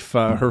wife,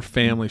 her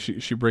family,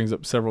 she brings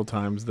up several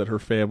times that her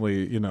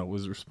family,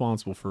 was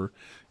responsible for,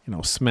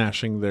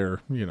 smashing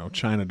their,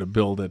 China to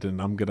build it,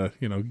 and I'm gonna,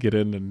 get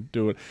in and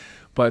do it.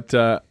 But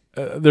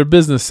their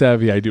business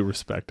savvy, I do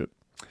respect it.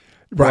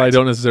 Right. But I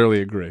don't necessarily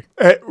agree.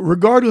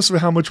 Regardless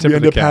of how much we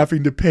end up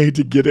having to pay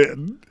to get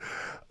in,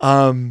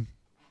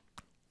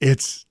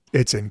 it's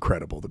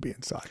incredible to be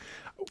inside.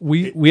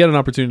 We had an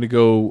opportunity to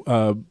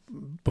go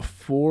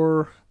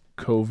before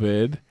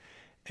COVID,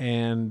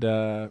 and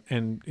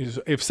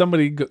if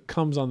somebody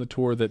comes on the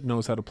tour that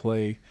knows how to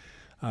play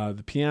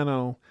the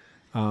piano,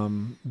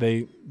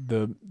 the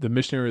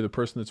missionary or the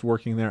person that's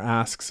working there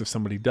asks if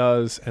somebody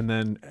does, and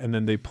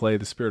then they play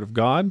the Spirit of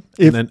God,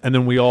 and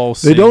then we all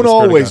sing. They don't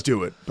always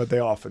do it, but they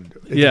often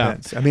do. It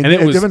depends. I mean, and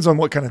it depends on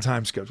what kind of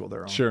time schedule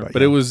they're on. Sure,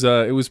 but it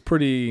was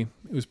pretty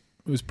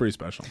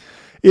special.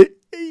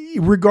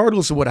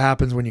 Regardless of what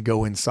happens when you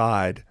go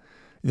inside,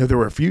 there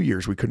were a few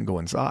years we couldn't go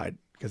inside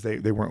because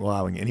they weren't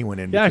allowing anyone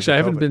in. Yeah, actually, I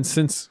haven't been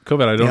since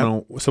COVID. I don't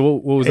know. So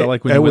what was that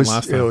like when you went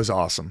last time? It was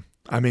awesome.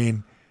 I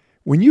mean,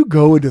 when you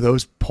go into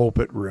those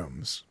pulpit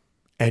rooms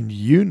and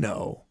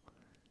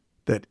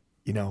that,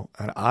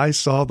 and I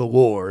saw the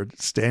Lord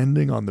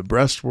standing on the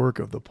breastwork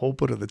of the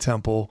pulpit of the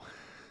temple,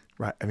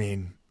 right? I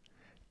mean,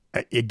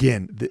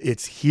 again,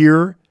 it's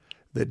here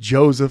that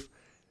Joseph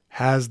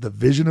has the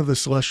vision of the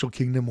celestial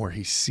kingdom where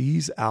he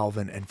sees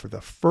Alvin, and for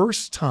the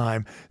first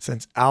time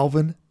since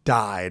Alvin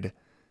died,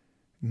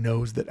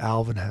 knows that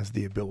Alvin has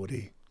the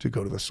ability to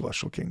go to the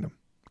celestial kingdom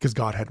because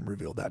God hadn't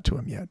revealed that to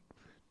him yet.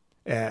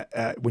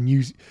 When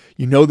you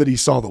know that he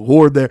saw the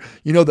Lord there,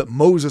 you know that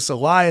Moses,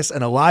 Elias,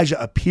 and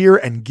Elijah appear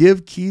and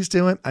give keys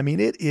to him. I mean,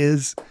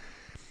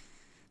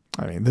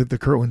 the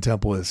Kirtland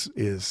Temple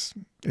is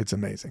it's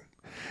amazing.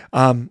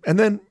 And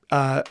then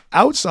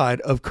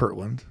outside of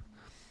Kirtland,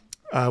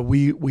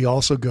 we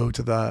also go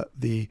to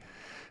the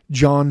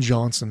John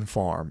Johnson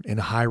Farm in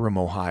Hiram,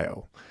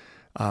 Ohio.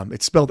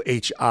 It's spelled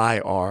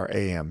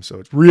Hiram, so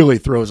it really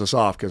throws us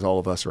off because all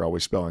of us are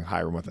always spelling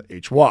Hiram with an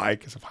HY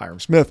because of Hiram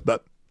Smith.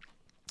 But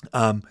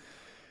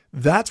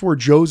that's where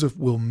Joseph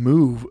will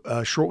move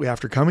shortly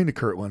after coming to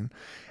Kirtland,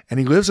 and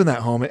he lives in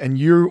that home. And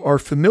you are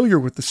familiar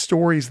with the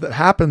stories that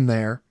happen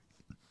there,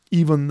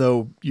 even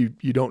though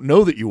you don't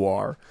know that you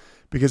are,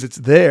 because it's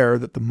there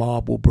that the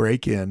mob will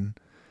break in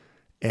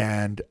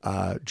and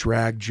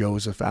drag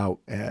Joseph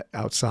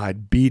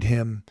outside, beat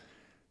him,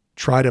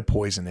 try to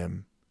poison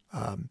him,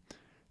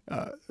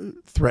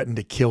 threaten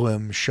to kill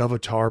him, shove a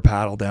tar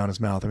paddle down his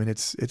mouth. I mean,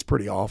 it's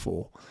pretty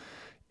awful.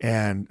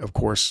 And of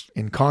course,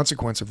 in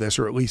consequence of this,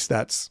 or at least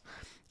that's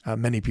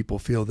many people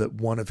feel that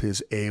one of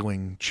his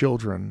ailing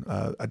children,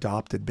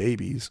 adopted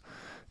babies,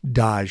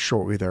 dies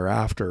shortly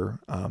thereafter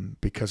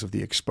because of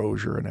the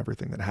exposure and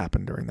everything that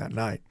happened during that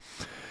night.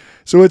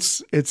 So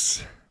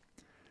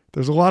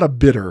there's a lot of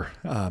bitter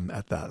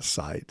at that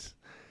site.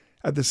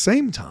 At the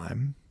same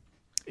time,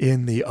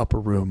 in the upper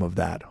room of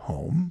that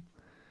home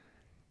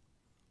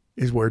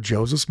is where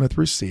Joseph Smith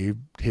received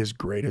his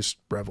greatest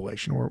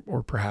revelation,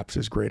 or perhaps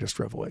his greatest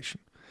revelation.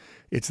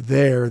 It's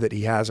there that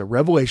he has a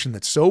revelation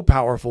that's so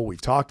powerful. We've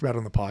talked about it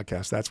on the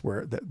podcast. That's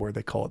where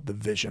they call it the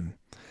vision,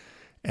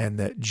 and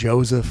that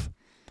Joseph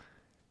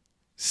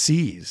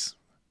sees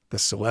the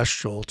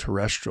celestial,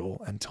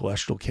 terrestrial, and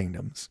telestial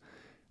kingdoms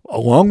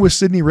along with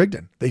Sidney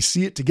Rigdon. They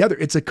see it together.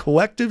 It's a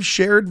collective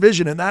shared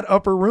vision in that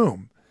upper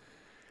room.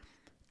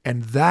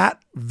 And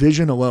that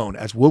vision alone,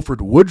 as Wilford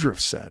Woodruff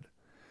said,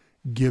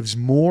 gives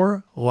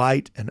more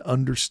light and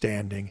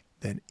understanding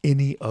than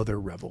any other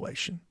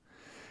revelation.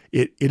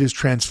 It is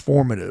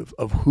transformative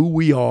of who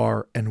we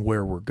are and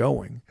where we're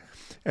going.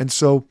 And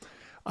so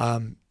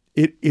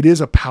it is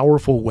a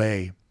powerful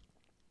way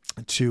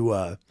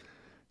to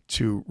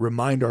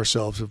remind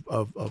ourselves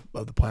of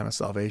the plan of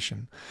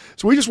salvation.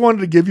 So we just wanted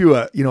to give you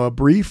a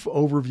brief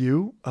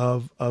overview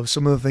of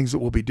some of the things that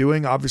we'll be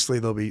doing. Obviously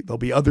there'll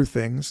be other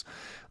things.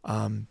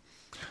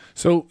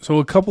 So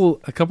a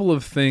couple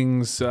of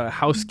things,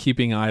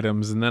 housekeeping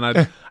items, and then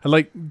I'd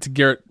like to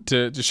Garrett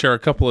to share a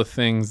couple of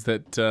things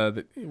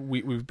that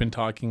we've been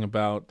talking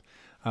about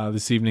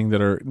this evening that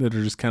are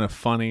just kind of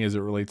funny as it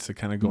relates to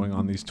kind of going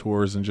on these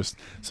tours, and just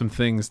some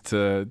things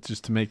to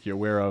make you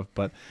aware of.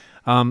 But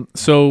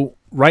so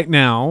right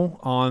now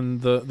on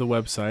the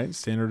website,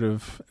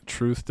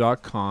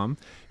 standardoftruth.com,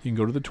 you can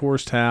go to the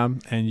tours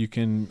tab, and you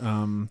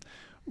can,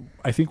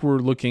 I think we're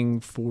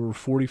looking for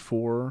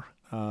 44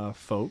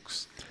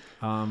 folks.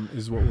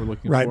 Is what we're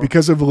looking for. Right,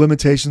 because of the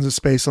limitations of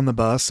space on the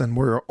bus, and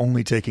we're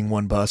only taking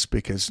one bus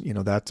because,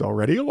 that's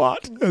already a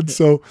lot. And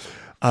so,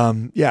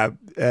 and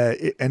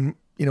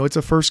it's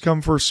a first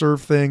come, first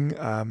serve thing.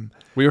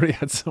 We already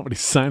had somebody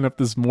sign up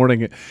this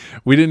morning.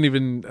 We didn't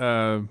even...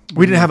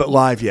 we didn't have it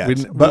live yet,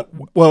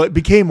 it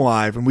became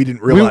live, and we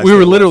didn't realize we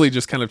were literally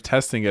just kind of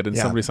testing it, and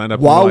somebody signed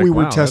up. While we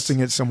were testing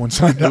it, someone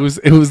signed up.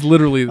 It was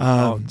literally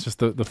just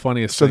the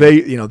funniest thing.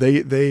 So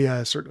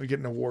they certainly get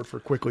an award for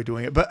quickly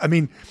doing it. But I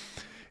mean,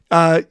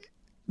 the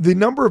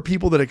number of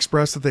people that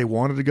expressed that they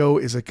wanted to go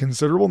is a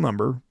considerable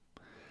number.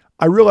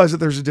 I realize that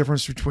there's a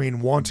difference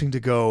between wanting to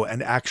go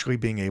and actually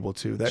being able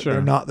to.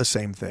 They're not the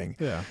same thing.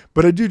 Yeah.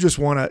 But I do just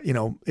want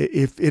to,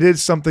 if it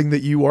is something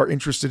that you are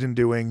interested in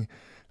doing,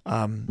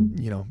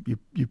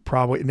 you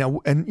probably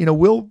now, and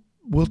we'll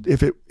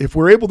if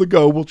we're able to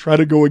go, we'll try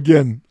to go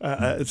again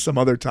at some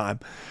other time.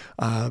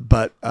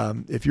 But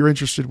if you're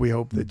interested, we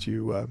hope that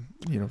you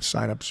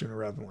sign up sooner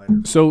rather than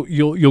later. So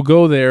you'll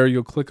go there.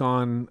 You'll click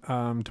on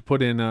to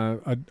put in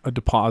a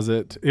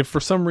deposit. If for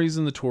some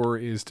reason the tour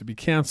is to be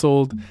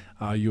canceled,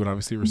 you would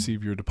obviously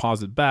receive your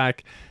deposit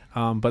back.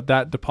 But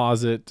that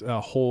deposit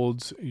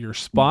holds your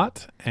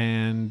spot,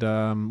 and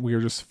we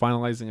are just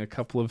finalizing a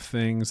couple of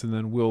things, and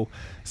then we'll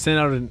send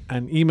out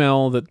an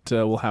email that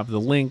will have the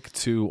link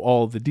to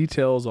all of the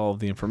details, all of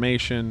the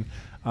information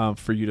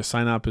for you to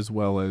sign up, as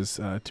well as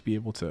to be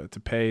able to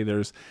pay.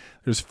 There's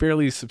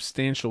fairly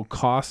substantial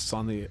costs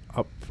on the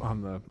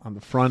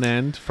front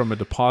end from a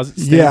deposit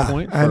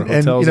standpoint. Yeah,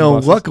 and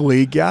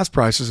luckily gas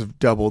prices have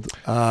doubled,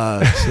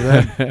 so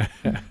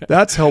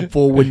that's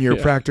helpful when you're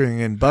factoring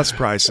in bus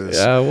prices.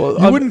 Yeah,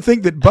 well, you wouldn't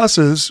think that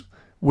buses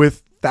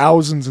with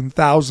thousands and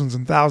thousands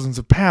and thousands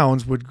of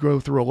pounds would go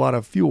through a lot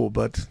of fuel,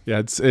 but they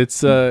don't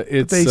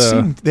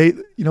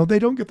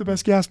get the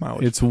best gas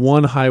mileage. It's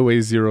one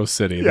Highway Zero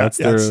city. Yeah, it's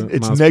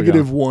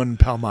 -1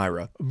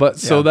 Palmyra. But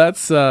so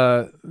that's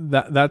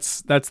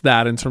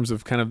that in terms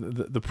of kind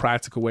of the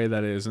practical way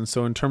that is. And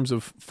so in terms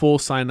of full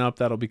sign up,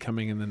 that'll be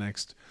coming in the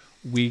next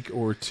week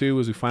or two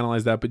as we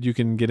finalize that. But you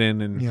can get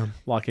in and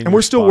lock in. And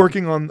we're still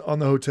working on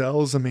the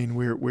hotels. I mean,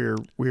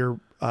 we're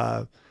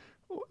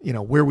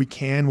where we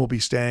can, we'll be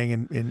staying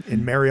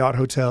in Marriott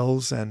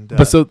hotels. And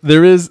but so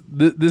there is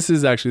this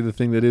is actually the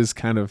thing that is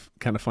kind of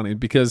funny,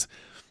 because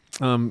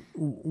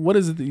what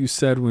is it that you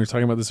said when we were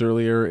talking about this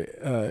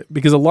earlier?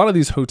 Because a lot of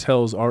these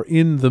hotels are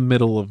in the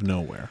middle of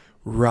nowhere.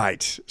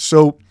 Right.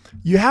 So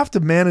you have to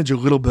manage a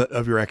little bit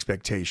of your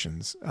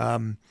expectations.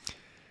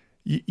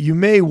 You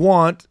may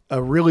want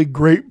a really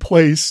great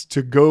place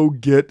to go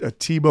get a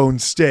T-bone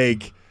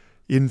steak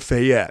in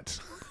Fayette.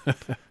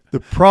 The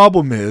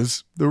problem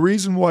is, the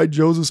reason why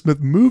Joseph Smith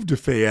moved to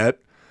Fayette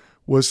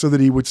was so that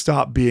he would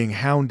stop being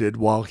hounded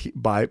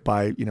by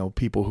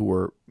people who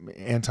were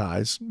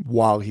antis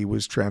while he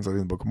was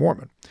translating the Book of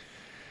Mormon.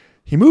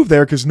 He moved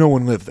there because no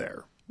one lived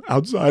there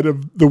outside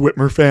of the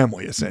Whitmer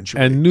family,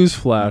 essentially. And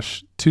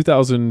newsflash,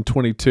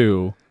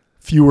 2022,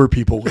 fewer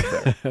people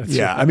live there.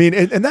 Yeah, right. I mean,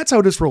 and that's how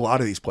it is for a lot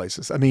of these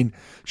places. I mean,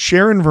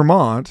 Sharon,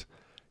 Vermont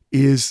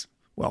is,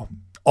 well,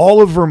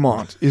 all of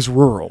Vermont is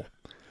rural.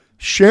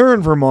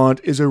 Sharon, Vermont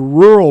is a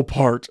rural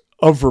part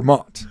of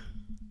Vermont,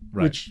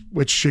 right,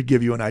 which should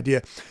give you an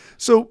idea.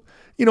 So,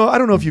 I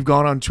don't know if you've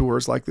gone on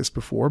tours like this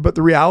before, but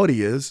the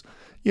reality is,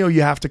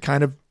 you have to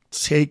kind of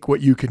take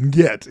what you can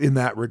get in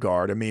that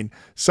regard. I mean,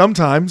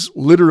 sometimes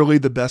literally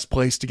the best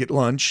place to get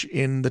lunch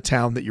in the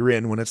town that you're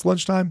in when it's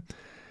lunchtime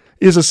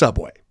is a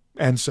Subway.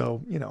 And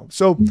so,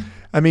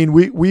 I mean,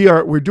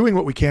 we're doing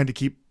what we can to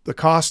keep the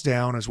cost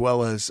down, as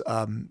well as,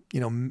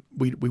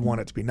 we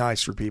want it to be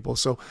nice for people.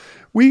 So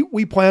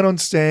we plan on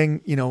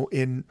staying,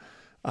 in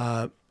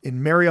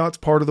Marriott's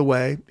part of the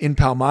way. In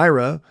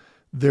Palmyra,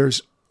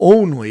 there's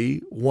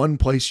only one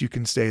place you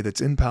can stay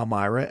that's in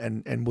Palmyra,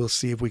 and we'll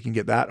see if we can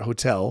get that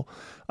hotel,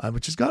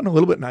 which has gotten a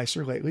little bit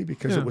nicer lately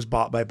because it was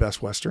bought by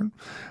Best Western.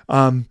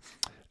 And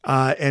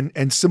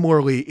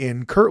similarly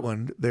in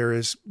Kirtland,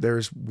 there's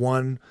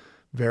one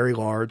very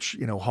large,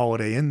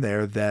 Holiday Inn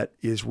there that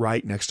is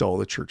right next to all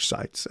the church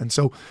sites. And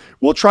so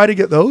we'll try to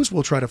get those.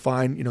 We'll try to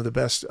find, the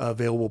best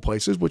available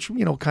places, which,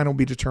 kind of will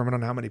be determined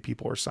on how many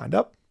people are signed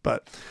up.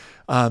 But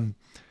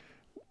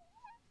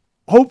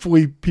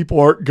hopefully people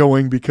aren't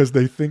going because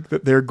they think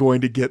that they're going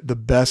to get the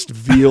best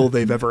veal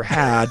they've ever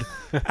had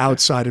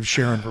outside of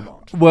Sharon,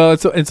 Vermont. Well,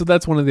 so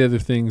that's one of the other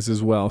things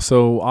as well.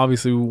 So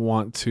obviously we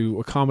want to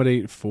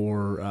accommodate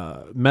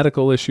for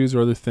medical issues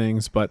or other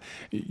things, but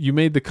you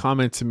made the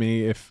comment to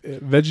me, if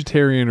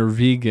vegetarian or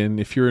vegan,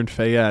 if you're in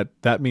Fayette,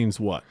 that means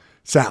what?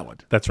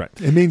 Salad. That's right.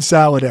 It means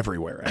salad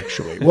everywhere,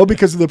 actually. Well,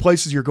 because of the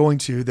places you're going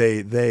to,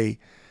 the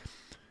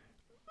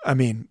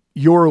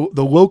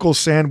local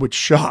sandwich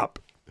shop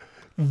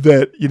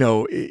that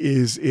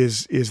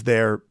is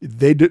there,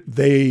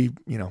 they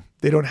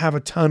don't have a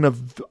ton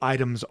of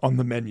items on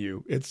the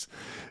menu. It's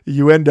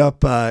you end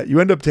up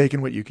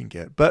taking what you can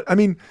get. But I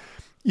mean,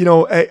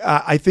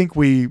 I think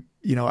we've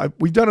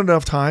done it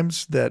enough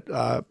times that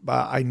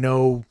I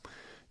know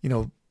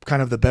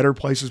kind of the better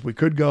places we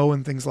could go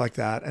and things like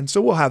that. And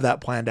so we'll have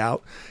that planned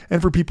out. And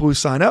for people who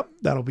sign up,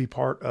 that'll be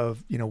part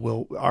of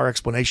our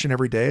explanation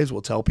every day is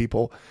we'll tell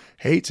people,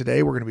 hey,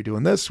 today we're going to be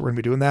doing this, we're going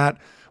to be doing that.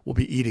 We'll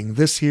be eating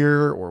this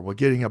here, or we're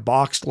getting a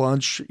boxed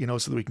lunch, so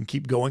that we can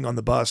keep going on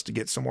the bus to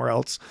get somewhere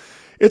else.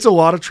 It's a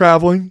lot of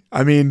traveling.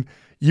 I mean,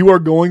 you are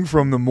going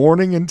from the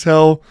morning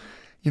until,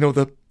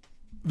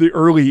 the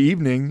early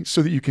evening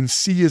so that you can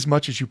see as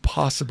much as you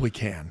possibly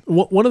can.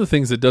 One of the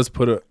things that does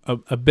put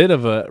a bit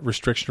of a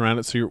restriction around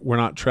it, so we're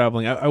not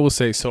traveling. I will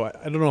say, so I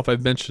don't know if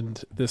I've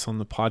mentioned this on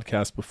the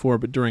podcast before,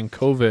 but during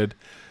COVID,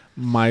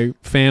 my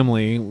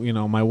family,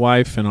 my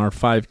wife and our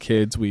 5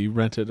 kids, we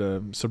rented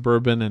a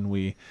Suburban and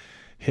we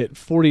hit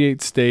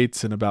 48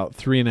 states in about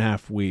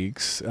 3.5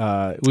 weeks.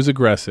 It was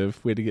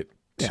aggressive. We had to get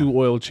 2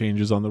 oil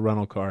changes on the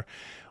rental car.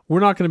 We're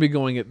not going to be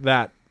going at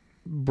that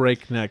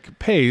breakneck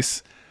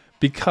pace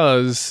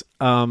because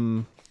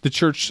the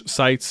church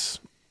sites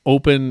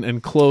open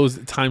and close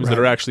at times that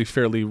are actually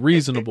fairly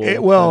reasonable.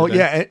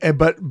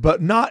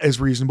 But not as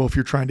reasonable if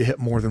you're trying to hit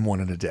more than one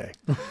in a day.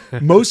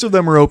 Most of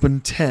them are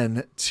open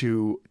 10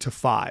 to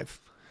 5.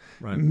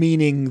 Right.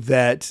 Meaning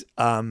that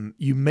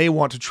you may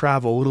want to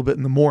travel a little bit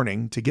in the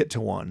morning to get to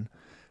one,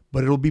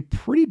 but it'll be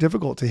pretty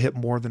difficult to hit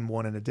more than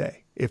one in a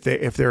day if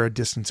they're a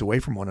distance away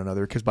from one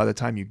another, because by the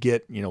time you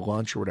get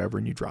lunch or whatever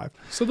and you drive.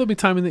 So there'll be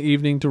time in the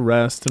evening to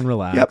rest and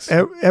relax.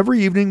 Yep.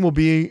 Every evening we'll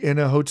be in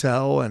a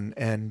hotel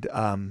and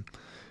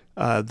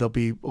there'll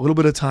be a little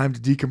bit of time to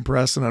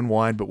decompress and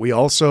unwind, but we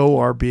also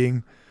are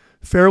being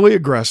fairly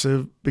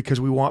aggressive because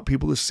we want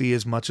people to see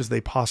as much as they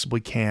possibly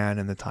can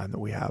in the time that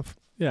we have.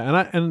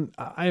 Yeah, and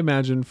I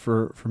imagine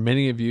for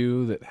many of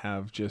you that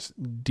have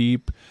just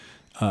deep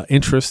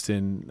interest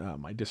in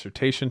my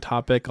dissertation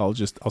topic, I'll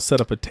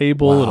set up a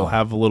table. Wow. It'll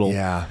have a little.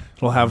 Yeah.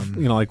 It'll have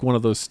like one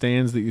of those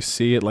stands that you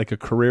see at like a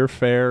career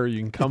fair. You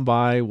can come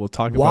by. We'll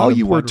talk about it. While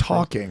you were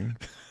talking,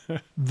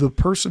 the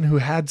person who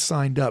had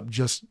signed up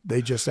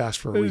they just asked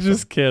for a It refund.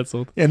 just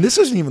canceled. And this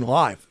isn't even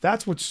live.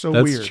 That's what's so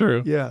That's weird.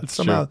 true. Yeah, That's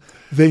somehow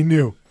they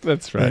knew.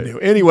 That's They right. knew.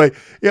 Anyway,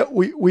 yeah,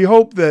 we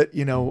hope that,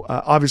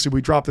 obviously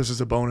we drop this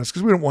as a bonus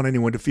because we don't want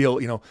anyone to feel,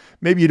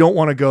 maybe you don't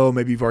want to go,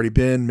 maybe you've already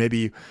been,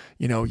 maybe,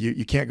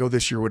 you can't go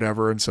this year or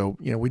whatever. And so,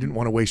 we didn't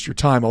want to waste your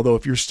time. Although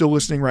if you're still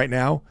listening right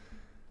now,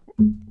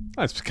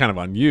 That's kind of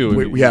on you.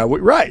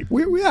 right.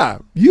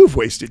 You've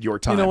wasted your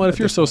time. You know what? If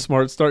you're so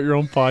smart, start your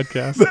own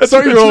podcast. That's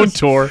Start your own Richard's-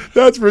 tour.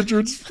 That's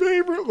Richard's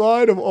favorite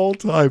line of all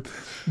time.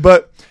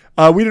 But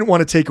we didn't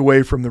want to take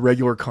away from the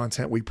regular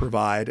content we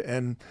provide.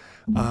 And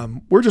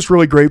we're just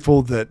really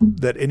grateful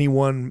that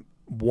anyone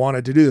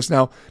wanted to do this.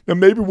 Now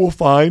maybe we'll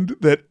find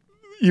that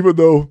even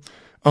though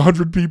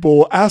 100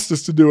 people asked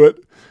us to do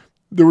it,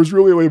 there was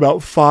really only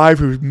about 5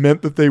 who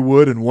meant that they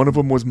would. And one of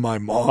them was my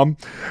mom.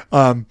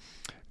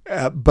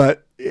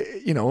 But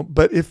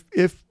if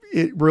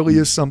it really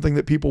is something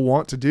that people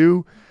want to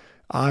do,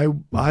 I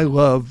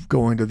love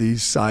going to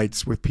these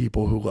sites with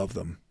people who love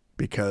them,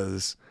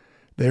 because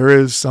there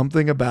is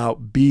something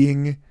about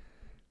being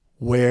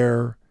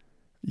where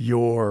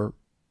your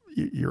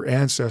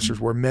ancestors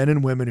were, men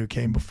and women who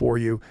came before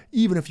you,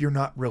 even if you're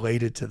not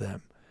related to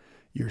them,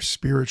 you're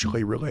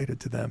spiritually related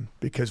to them,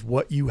 because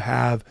what you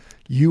have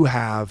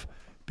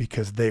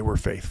because they were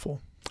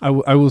faithful.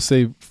 I will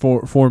say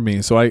for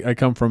me, so I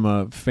come from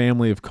a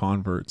family of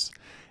converts.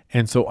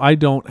 And so I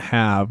don't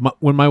have,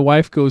 when my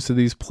wife goes to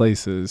these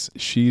places,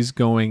 she's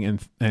going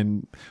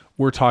and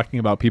we're talking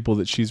about people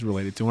that she's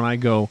related to. When I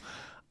go,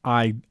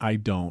 I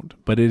don't,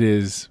 but it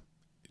is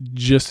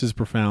just as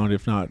profound,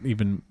 if not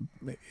even,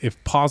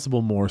 if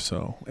possible, more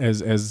so,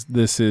 as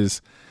this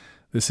is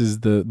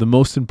the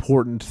most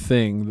important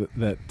thing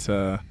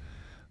that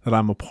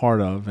I'm a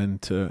part of,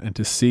 and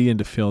to see and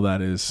to feel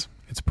that it's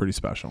pretty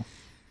special.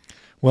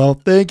 Well,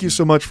 thank you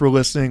so much for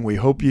listening. We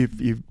hope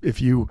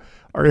if you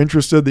are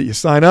interested that you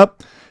sign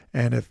up.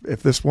 And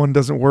if this one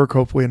doesn't work,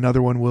 hopefully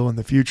another one will in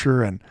the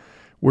future. And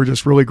we're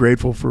just really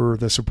grateful for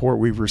the support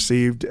we've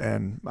received.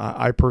 And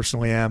I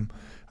personally am.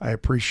 I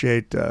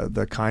appreciate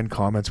the kind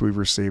comments we've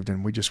received.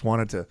 And we just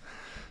wanted to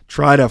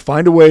try to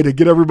find a way to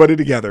get everybody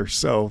together.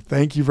 So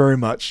thank you very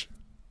much.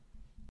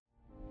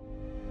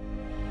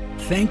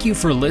 Thank you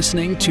for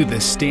listening to the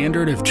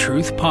Standard of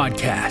Truth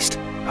podcast,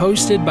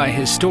 hosted by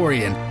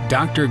historian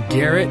Dr.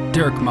 Garrett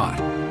Dirkmaat.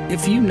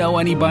 If you know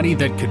anybody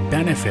that could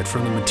benefit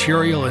from the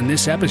material in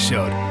this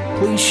episode,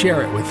 please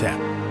share it with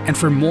them. And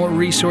for more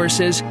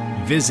resources,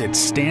 visit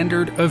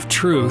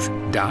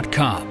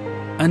standardoftruth.com.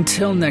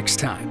 Until next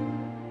time.